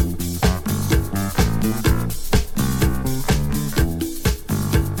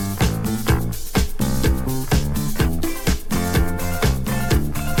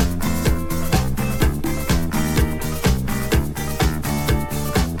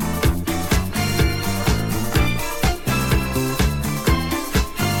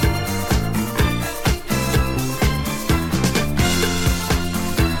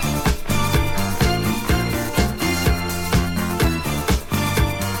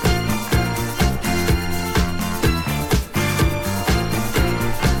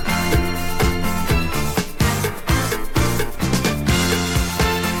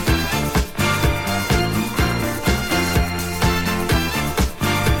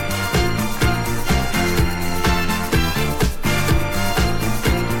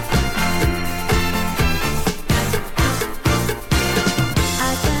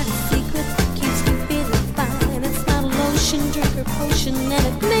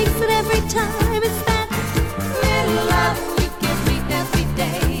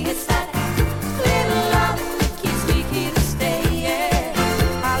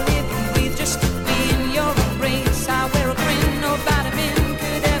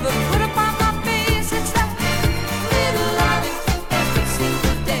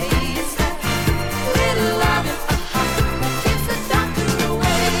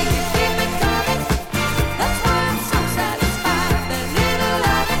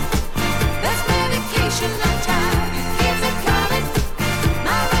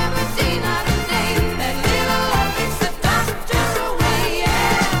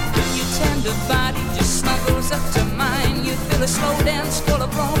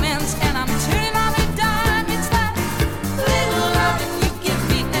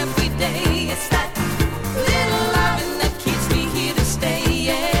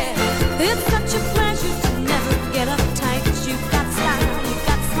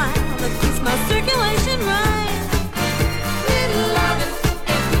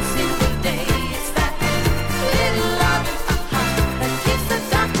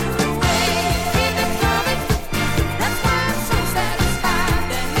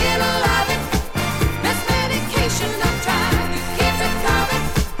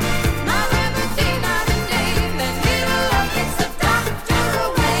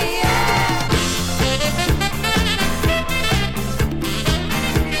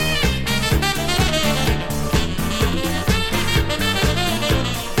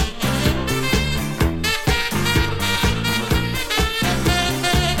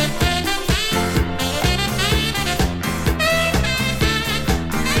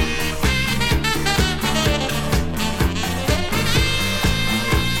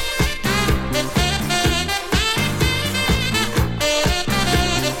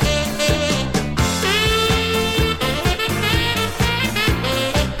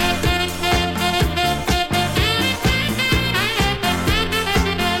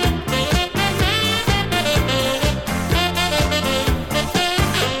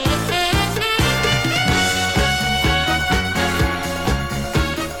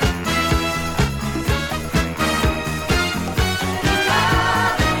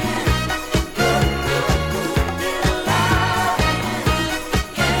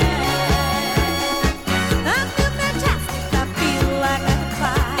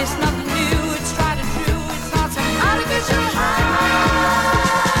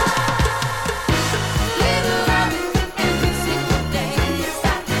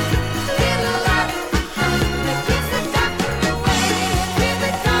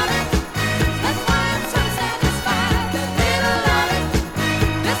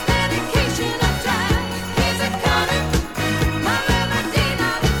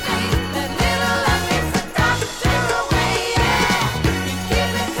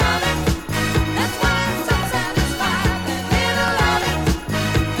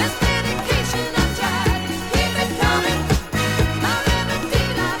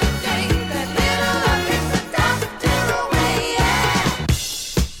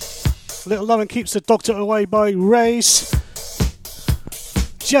 Little Lovin' Keeps the Doctor Away by Race.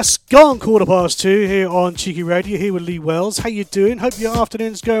 Just gone 2:15 here on Cheeky Radio, here with Lee Wells. How you doing? Hope your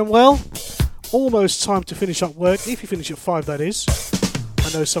afternoon's going well. Almost time to finish up work, if you finish at 5 that is. I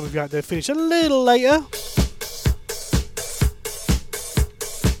know some of you out there finish a little later.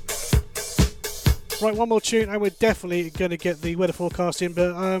 Right, one more tune and we're definitely going to get the weather forecast in,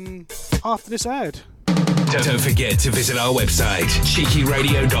 but after this ad. Don't forget to visit our website,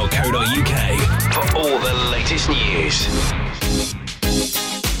 cheekyradio.co.uk, for all the latest news.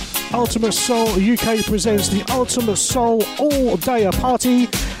 Ultimate Soul UK presents the Ultimate Soul All-Dayer Party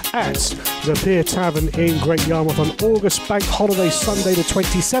at the Pier Tavern in Great Yarmouth on August Bank Holiday Sunday the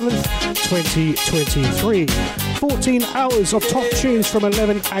 27th, 2023. 14 hours of top tunes from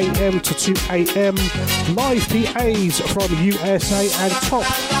 11 a.m. to 2 a.m. Live PAs from USA and top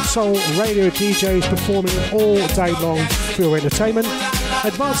soul radio DJs performing all day long for your entertainment.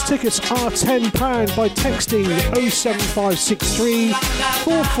 Advance tickets are £10 by texting 07563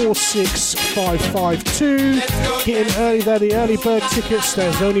 446 552. Get in early, they're the early bird tickets.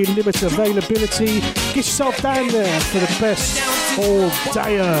 There's only limited availability. Get yourself down there for the best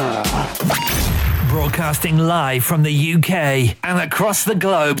all-dayer. Broadcasting live from the UK and across the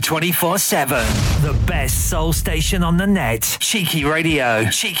globe 24/7. The best soul station on the net. Cheeky Radio.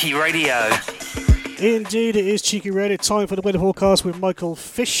 Cheeky Radio. Indeed, it is Cheeky Radio. Time for the weather forecast with Michael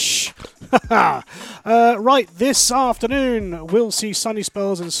Fish. Right, this afternoon we'll see sunny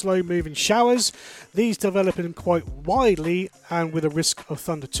spells and slow-moving showers. These developing quite widely and with a risk of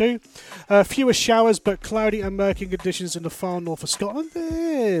thunder too. Fewer showers but cloudy and murky conditions in the far north of Scotland.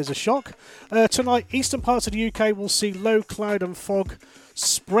 There's a shock. Tonight, eastern parts of the UK will see low cloud and fog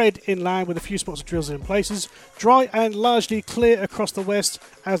spread inland with a few spots of drizzle in places. Dry and largely clear across the west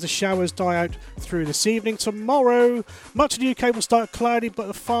as the showers die out through this evening. Tomorrow, much of the UK will start cloudy, but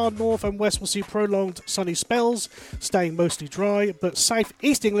the far north and west will see prolonged sunny spells, staying mostly dry, but south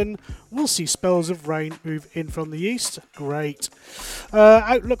east England will see spells of rain move in from the east. Great.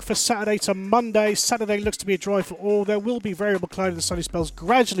 Outlook for Saturday to Monday. Saturday looks to be a dry for all. There will be variable cloud and sunny spells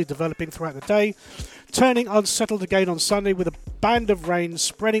gradually developing throughout the day, turning unsettled again on Sunday with a band of rain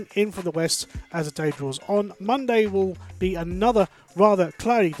spreading in from the west as the day draws on. Monday will be another rather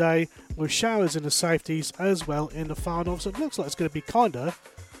cloudy day with showers in the southeast as well in the far north. So it looks like it's going to be kind of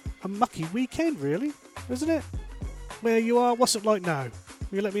a mucky weekend, really, isn't it? Where you are, what's it like now?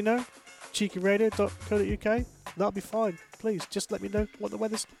 Will you let me know? cheekyradio.co.uk. That'll be fine. Please, just let me know what the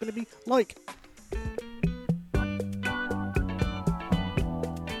weather's going to be like.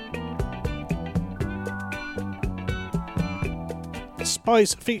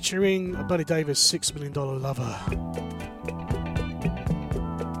 Spice featuring Buddy Davis, $6 Million Lover.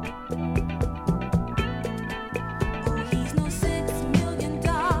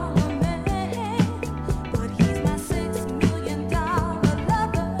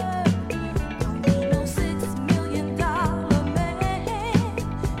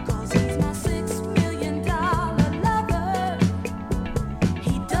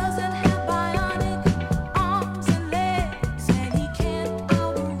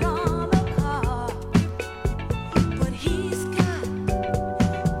 But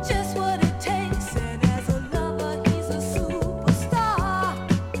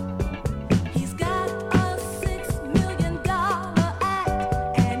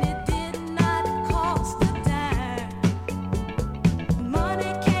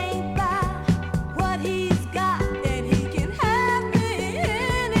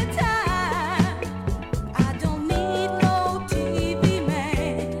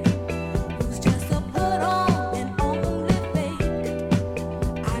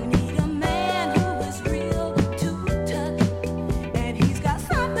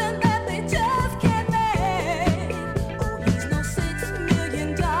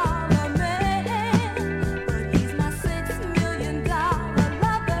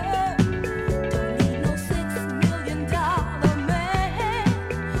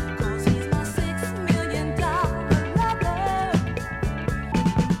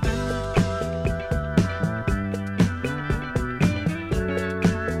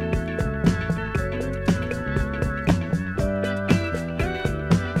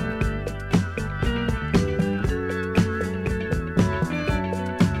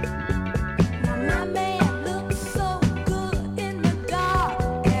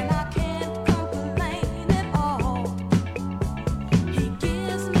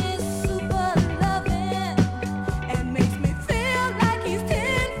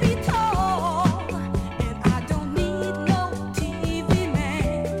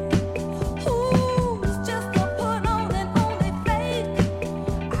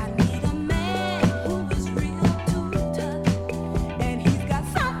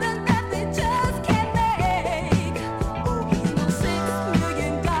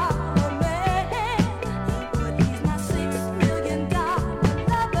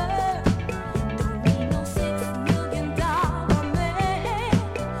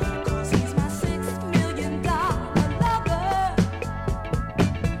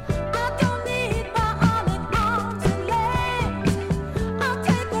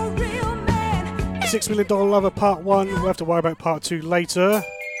 $6 Million Lover Part 1. We'll have to worry about Part 2 later.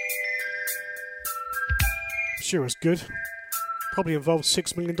 Sure, it's good. Probably involved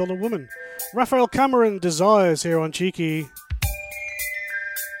 $6 Million Woman. Raphael Cameron, Desires, here on Cheeky.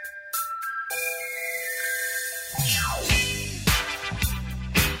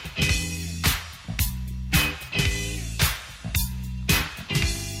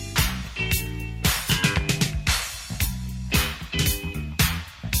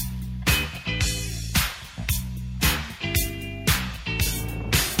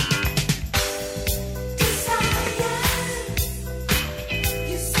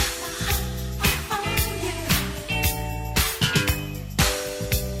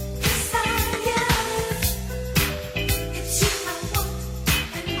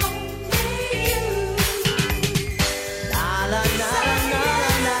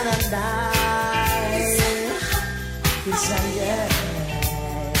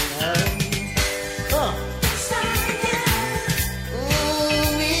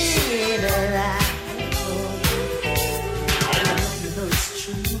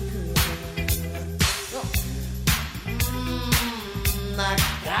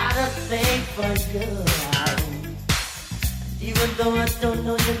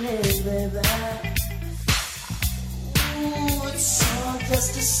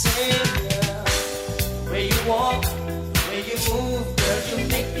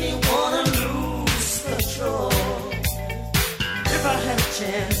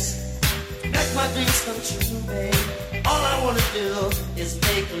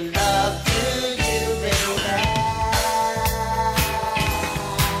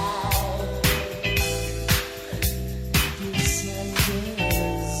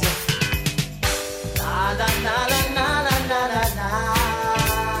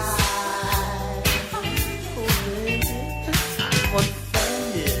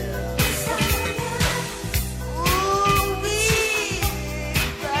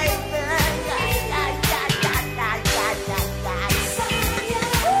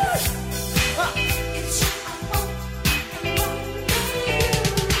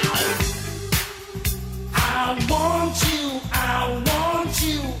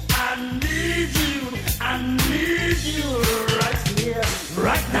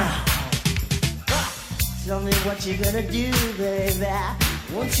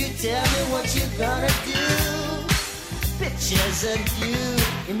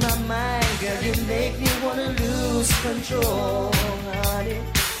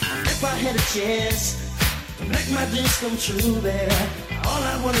 True, baby. All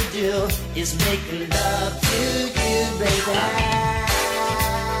I wanna do is make love to you, baby.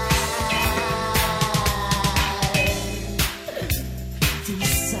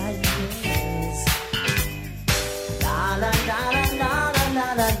 Desires. La la la la la la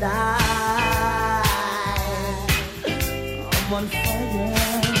la la. I'm on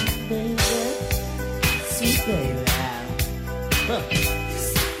fire, baby. Sweet baby. Huh.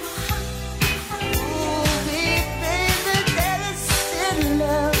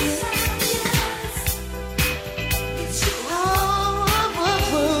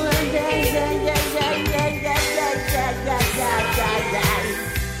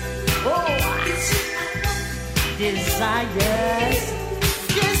 Desires,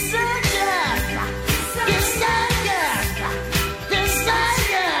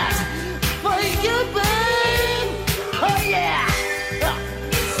 desires for you, babe. Oh yeah,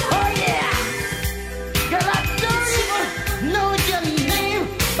 oh yeah. Girl, I don't even know your name,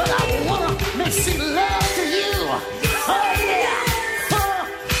 but I wanna make sweet love to you. Oh yeah.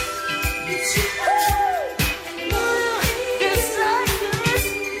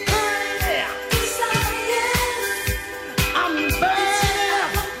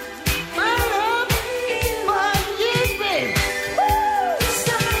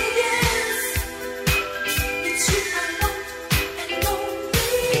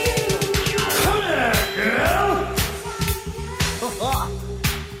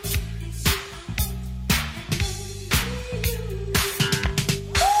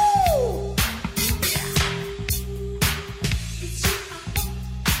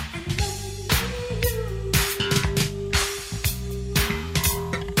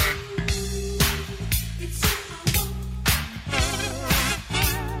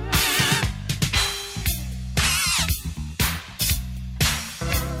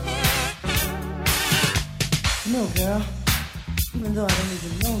 No, girl, even though I don't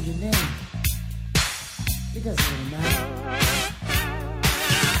even know your name, it doesn't really matter.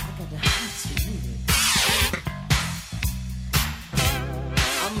 I got the hots for you.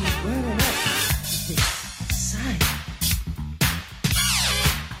 I'm burning up with the sign.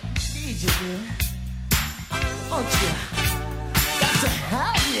 I need you, girl.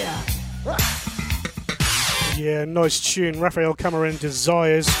 Yeah, nice tune. Raphael Cameron,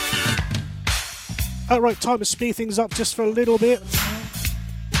 Desires. Alright, time to speed things up just for a little bit.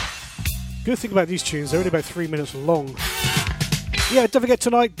 Good thing about these tunes, they're only about 3 minutes long. Yeah, don't forget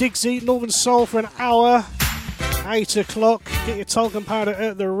tonight, Digsy, Northern Soul for an hour. 8 o'clock. Get your talcum powder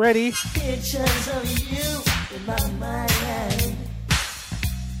at the ready. Pictures of you in my mind.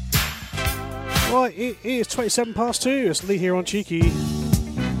 Right, it is 27 past 2. It's Lee here on Cheeky.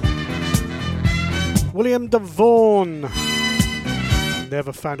 William DeVaughn.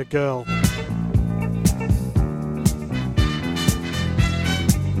 Never Found a Girl.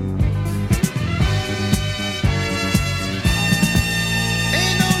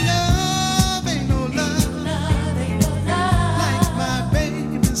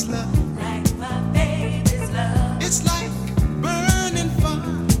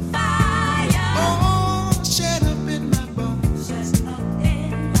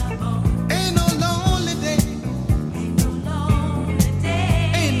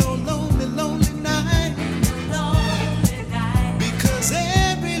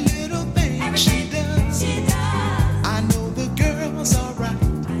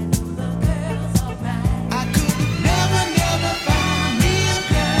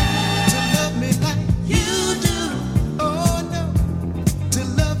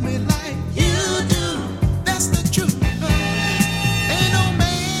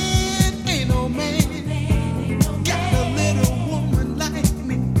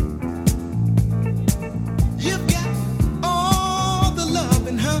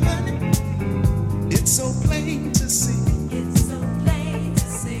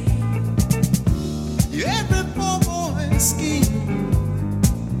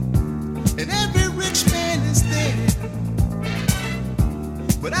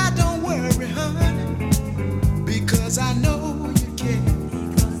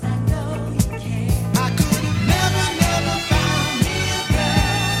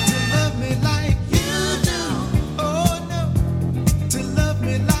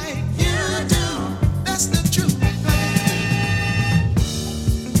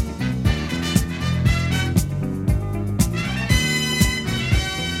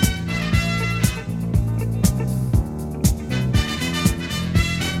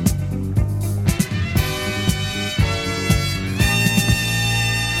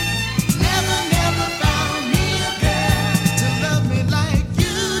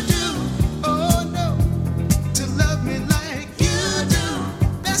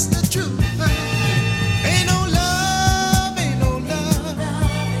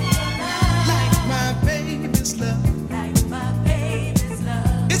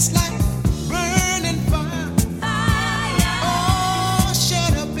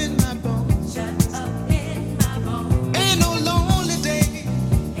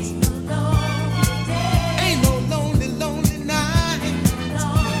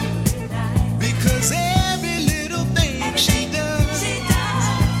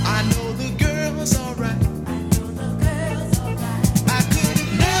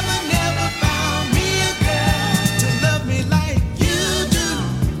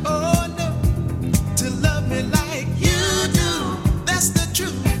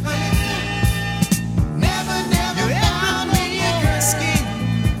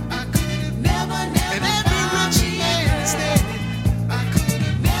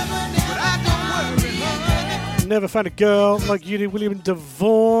 Never Found a Girl Like You Did, William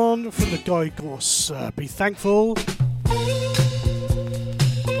DeVaughn from the guy Goss. Be Thankful.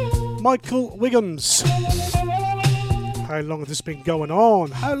 Michael Wiggums. How long has this been going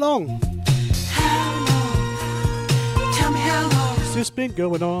on? How long? How long? Tell me how long. Has this been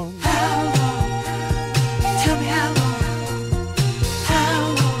going on? How long? Tell me how long. How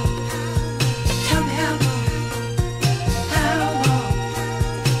long? Tell me how long. How long?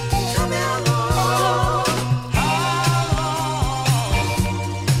 Tell me how long.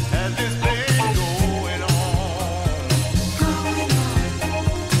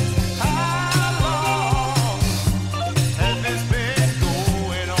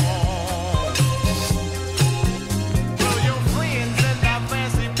 Well, your friends and our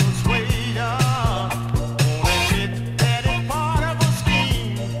fancy persuasion.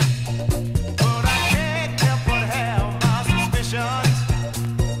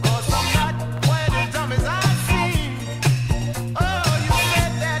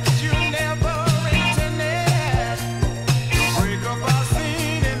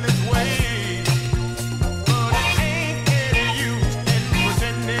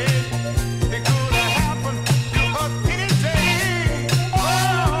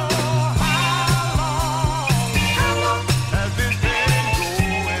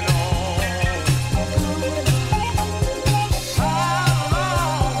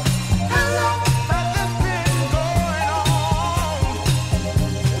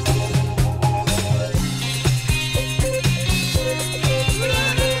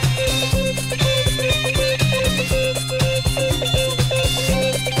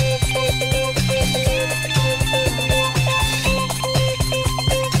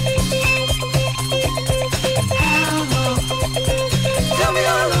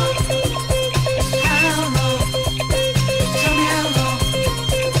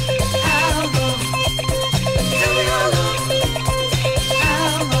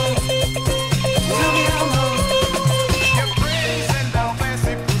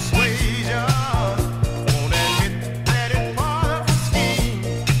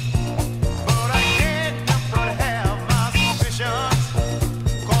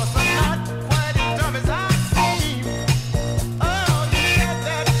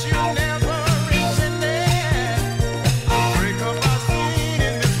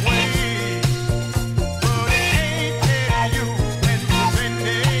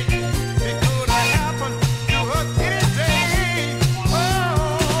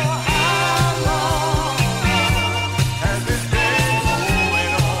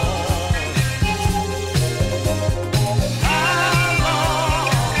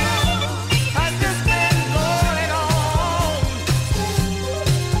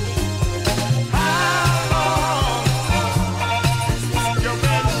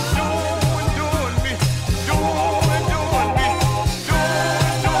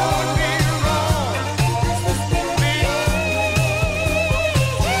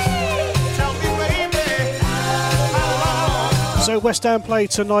 So West Ham play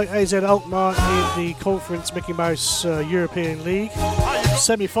tonight, AZ Alkmaar in the Conference Mickey Mouse European League.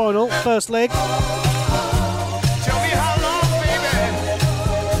 Semi-final, first leg.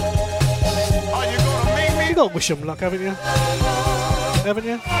 You got to wish them luck, haven't you? Haven't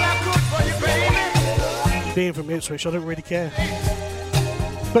you? Being from Ipswich, I don't really care.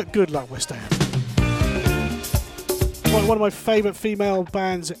 But good luck, West Ham. One of my favourite female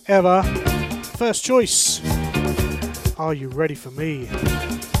bands ever. First choice. Are you ready for me?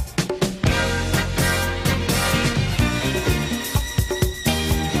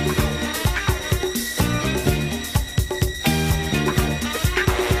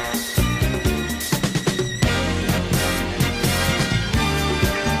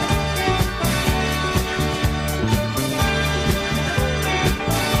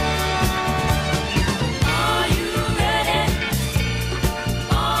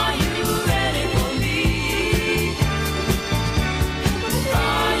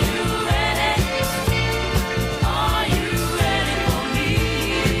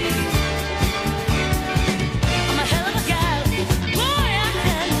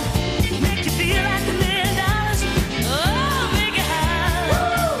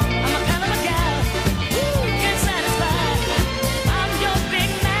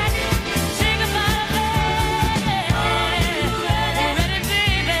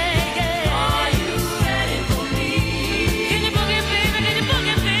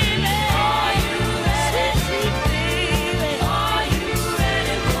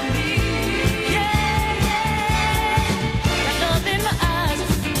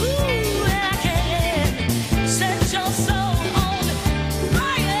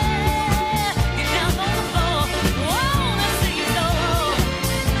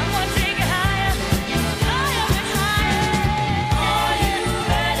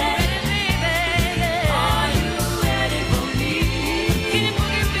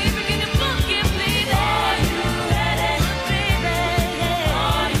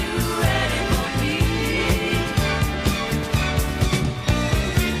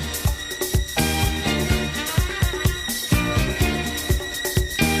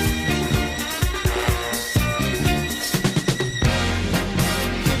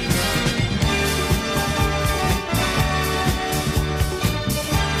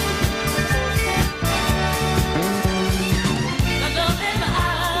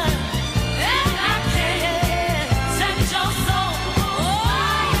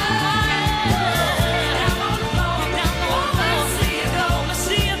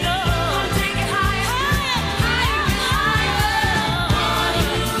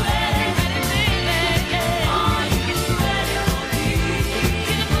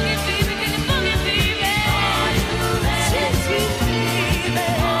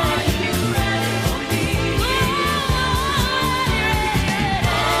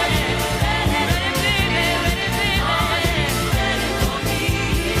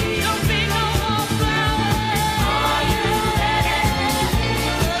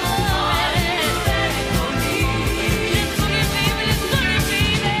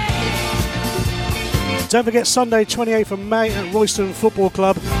 Don't forget Sunday 28th of May at Royston Football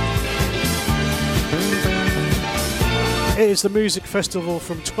Club. It is the music festival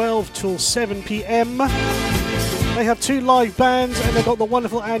from 12 till 7 p.m. They have 2 live bands and they've got the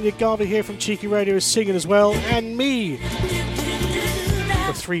wonderful Anya Garvey here from Cheeky Radio singing as well, and me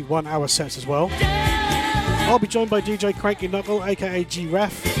for 3 one-hour sets as well. I'll be joined by DJ Cranky Knuckle, aka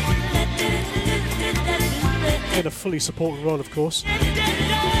G-Raff, in a fully supporting role, of course.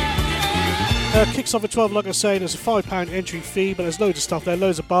 Kicks off at 12, like I say. There's a £5 entry fee, but there's loads of stuff there,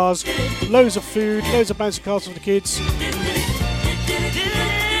 loads of bars, loads of food, loads of bouncy castles for the kids.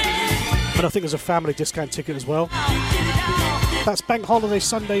 And I think there's a family discount ticket as well. That's Bank Holiday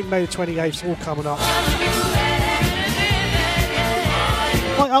Sunday, May 28th, all coming up.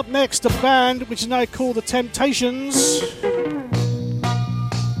 Right, up next, a band which is now called The Temptations.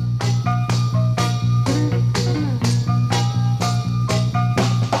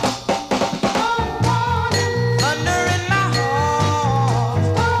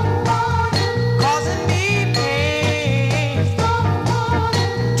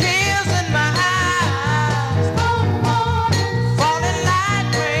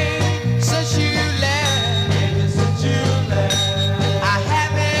 I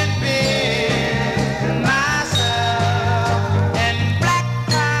haven't been myself.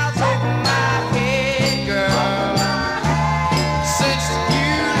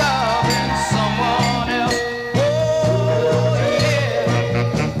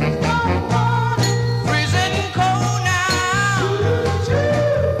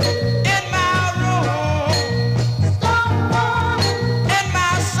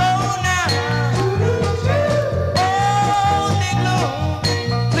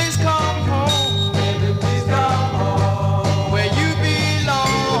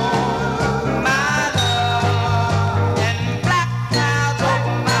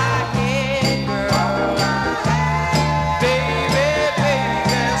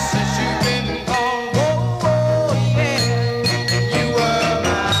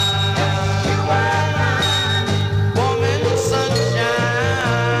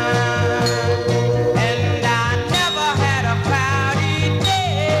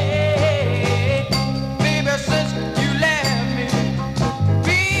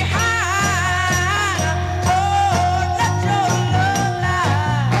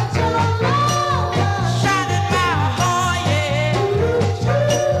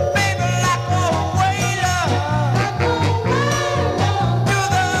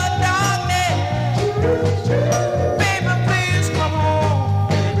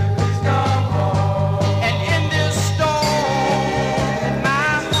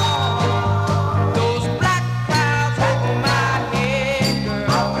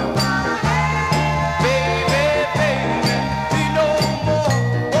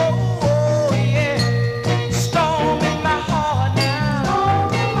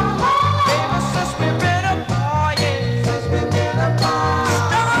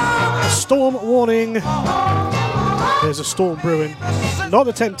 storm warning. There's a storm brewing. Not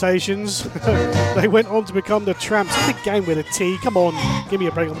the Temptations. They went on to become the Tramps. Big game with a T. Come on, give me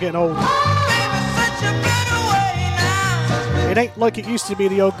a break. I'm getting old. It ain't like it used to be,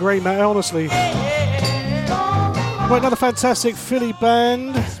 the old grey matter, honestly. Right, another fantastic Philly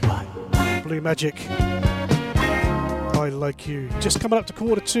band, Blue Magic. I Like You. Just coming up to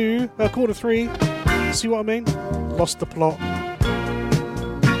quarter three. See what I mean? Lost the plot.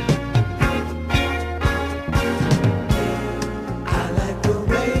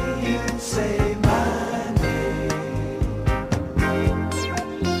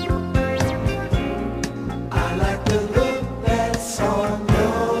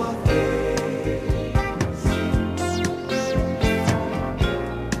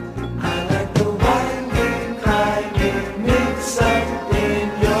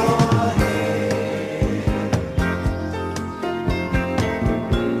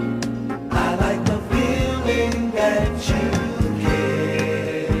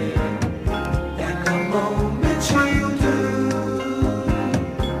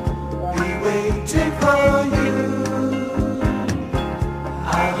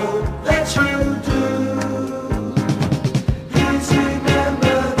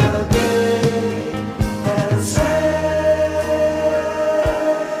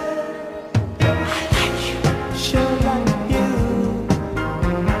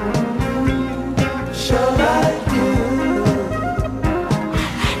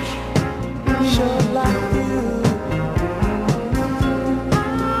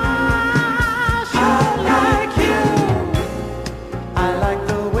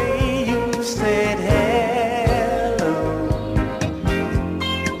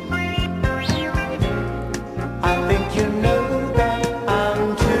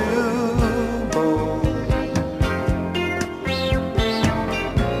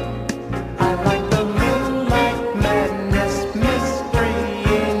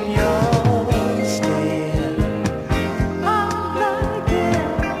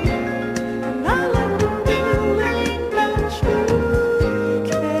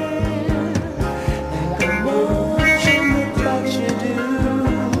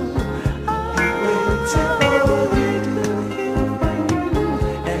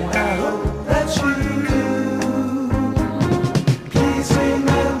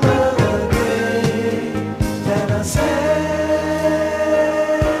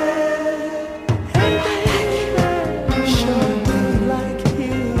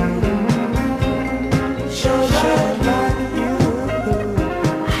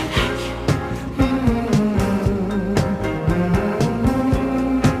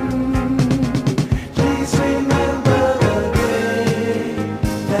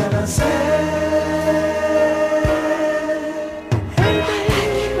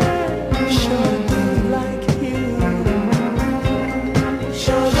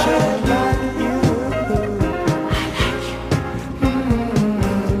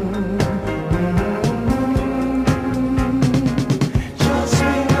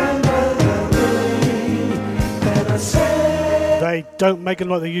 Don't make them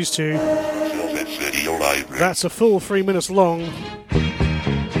like they used to. That's a full 3 minutes long.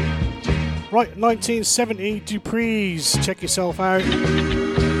 Right, 1970, Dupree's. Check yourself out.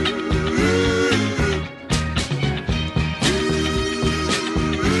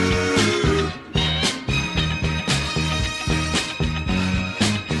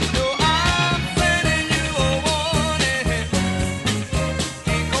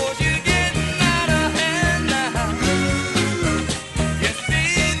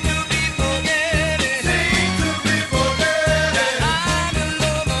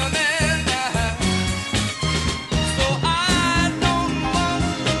 I don't want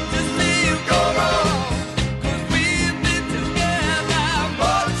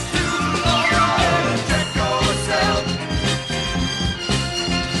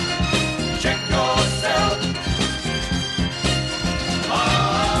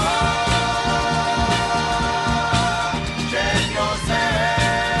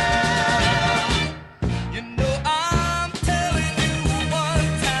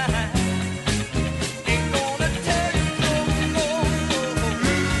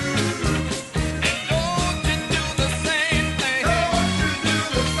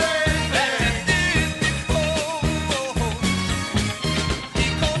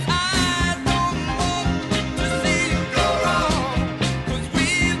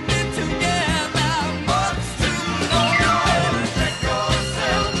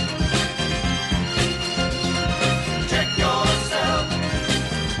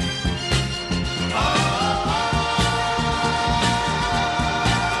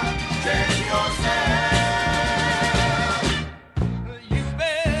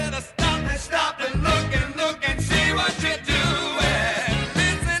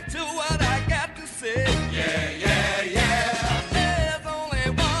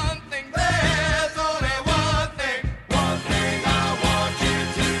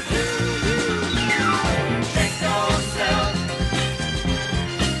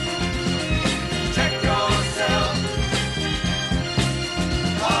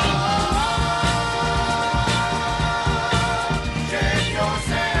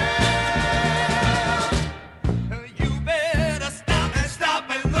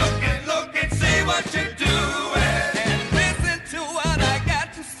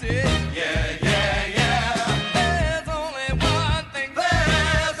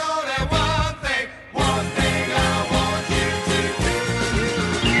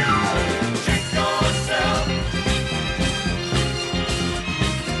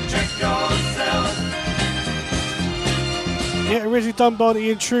Yeah, originally done by the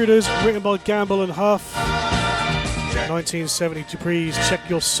Intruders, written by Gamble and Huff. 1970 Please Check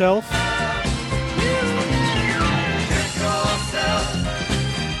Yourself.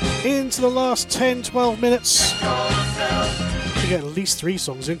 Into the last 10-12 minutes. I get at least 3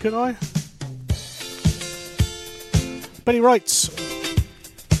 songs in, couldn't I? Benny writes,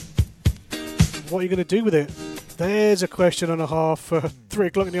 what are you going to do with it? There's a question and a half for 3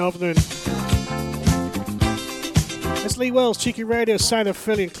 o'clock in the afternoon. It's Lee Wells, Cheeky Radio, Sound of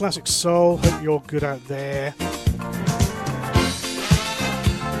Philly and Classic Soul. Hope you're good out there.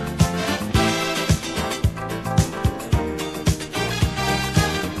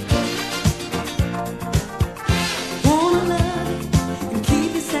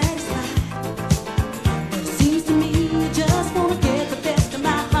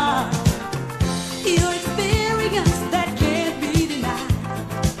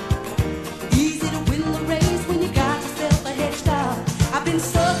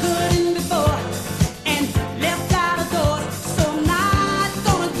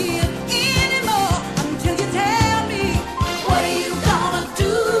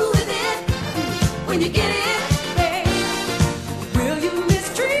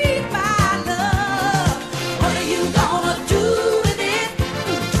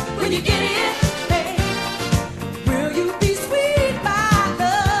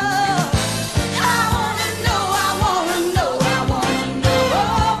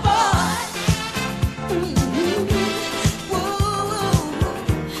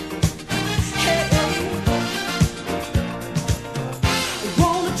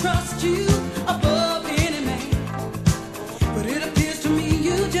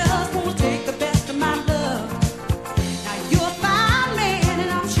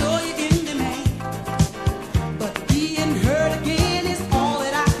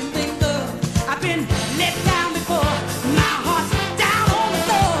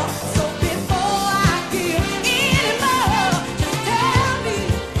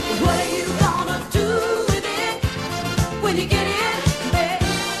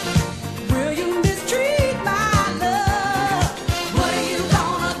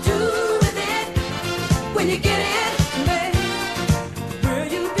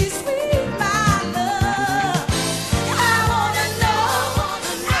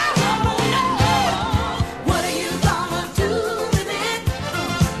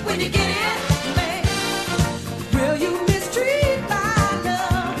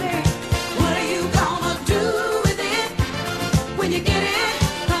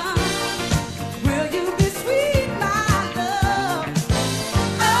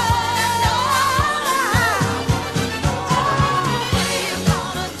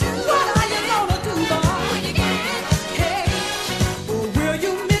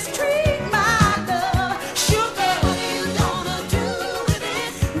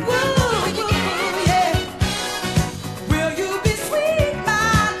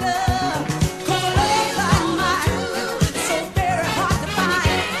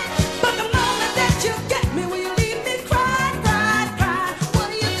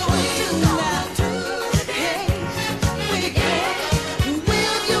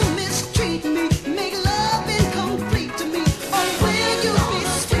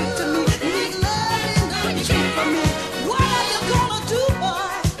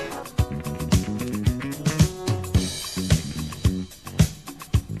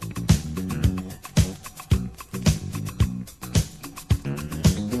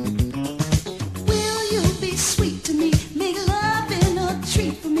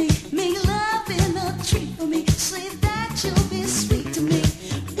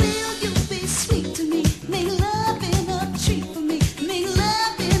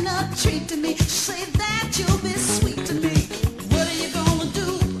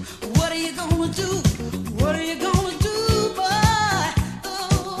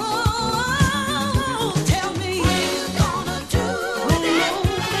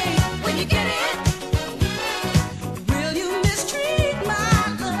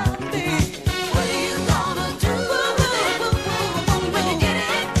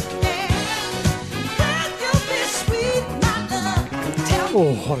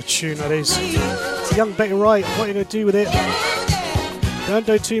 Oh, what a tune that is. It's Young Betty Wright. What are you going to do with it? Don't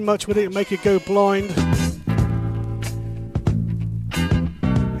do too much with it and make it go blind.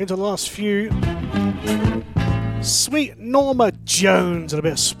 Into the last few. Sweet Norma Jones and a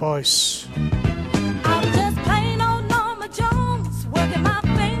bit of spice. I'm just plain old Norma Jones, working my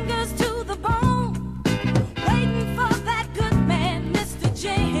fingers to the bone, waiting for that good man, Mr.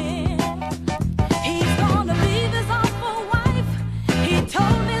 J. He's gonna leave his awful wife. He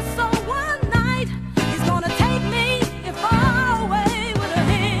told me so one night. He's gonna take me far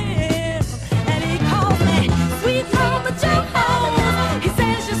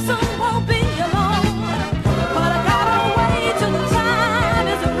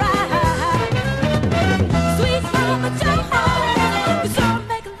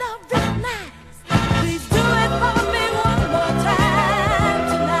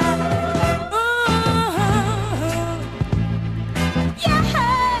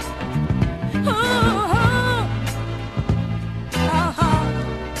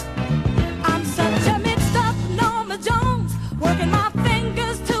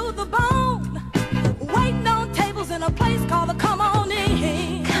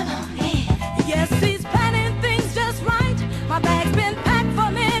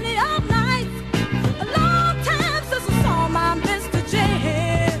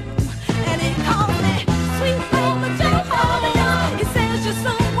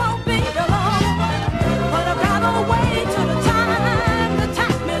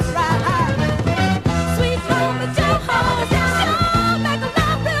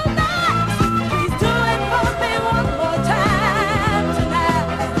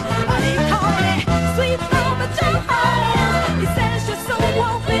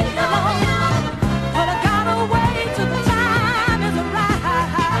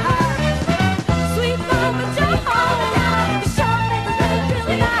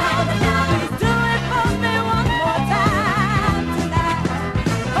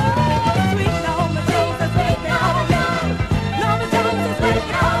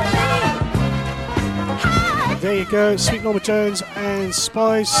you go, Sweet Norma Jones and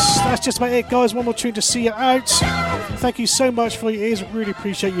Spice. That's just about it, guys. One more tune to see you out. Thank you so much for your ears. Really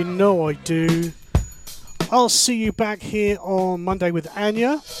appreciate you. Know I do. I'll see you back here on Monday with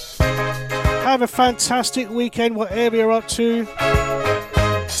Anya. Have a fantastic weekend, whatever you're up to.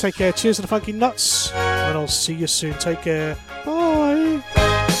 Take care. Cheers to the Funky Nuts. And I'll see you soon. Take care. Bye.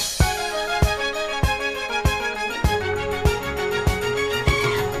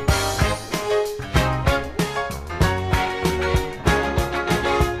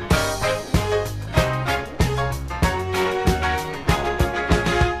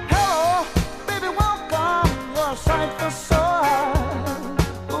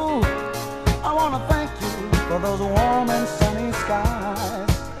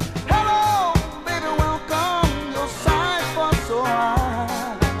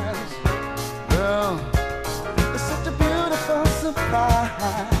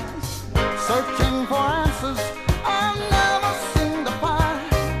 Searching for answers I've never seen to find,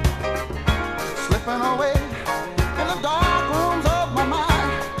 slipping away in the dark rooms of my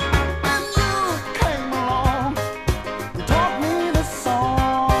mind. And you came along, you taught me the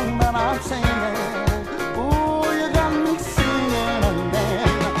song that I'm singing. Ooh, you got me singing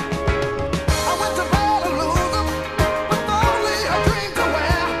again. I went to bed a loser with only a dream to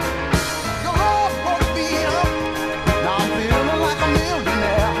wear. Your love woke me up, now I'm feeling like a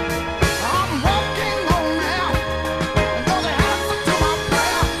millionaire. I'm walking on now, and you're the answer to my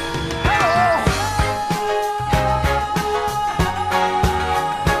prayer. Hello,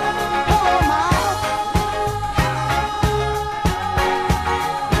 hello, mama.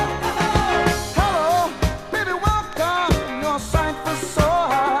 Hello, baby, welcome. Your sight for sore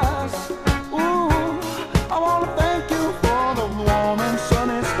eyes. Ooh, I wanna thank you for the warm and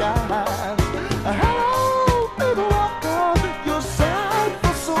sunny skies. Hello, baby, welcome. Your sight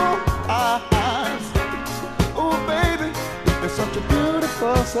for sore eyes. Oh, baby, it's such a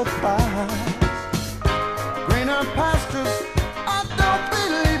beautiful surprise. Greener pastures I don't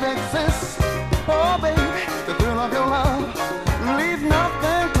believe exist. Oh, baby, the thrill of your love leaves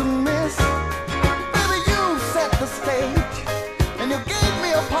nothing to miss. Baby, you set the stage and you gave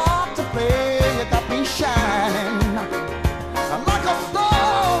me a part to play.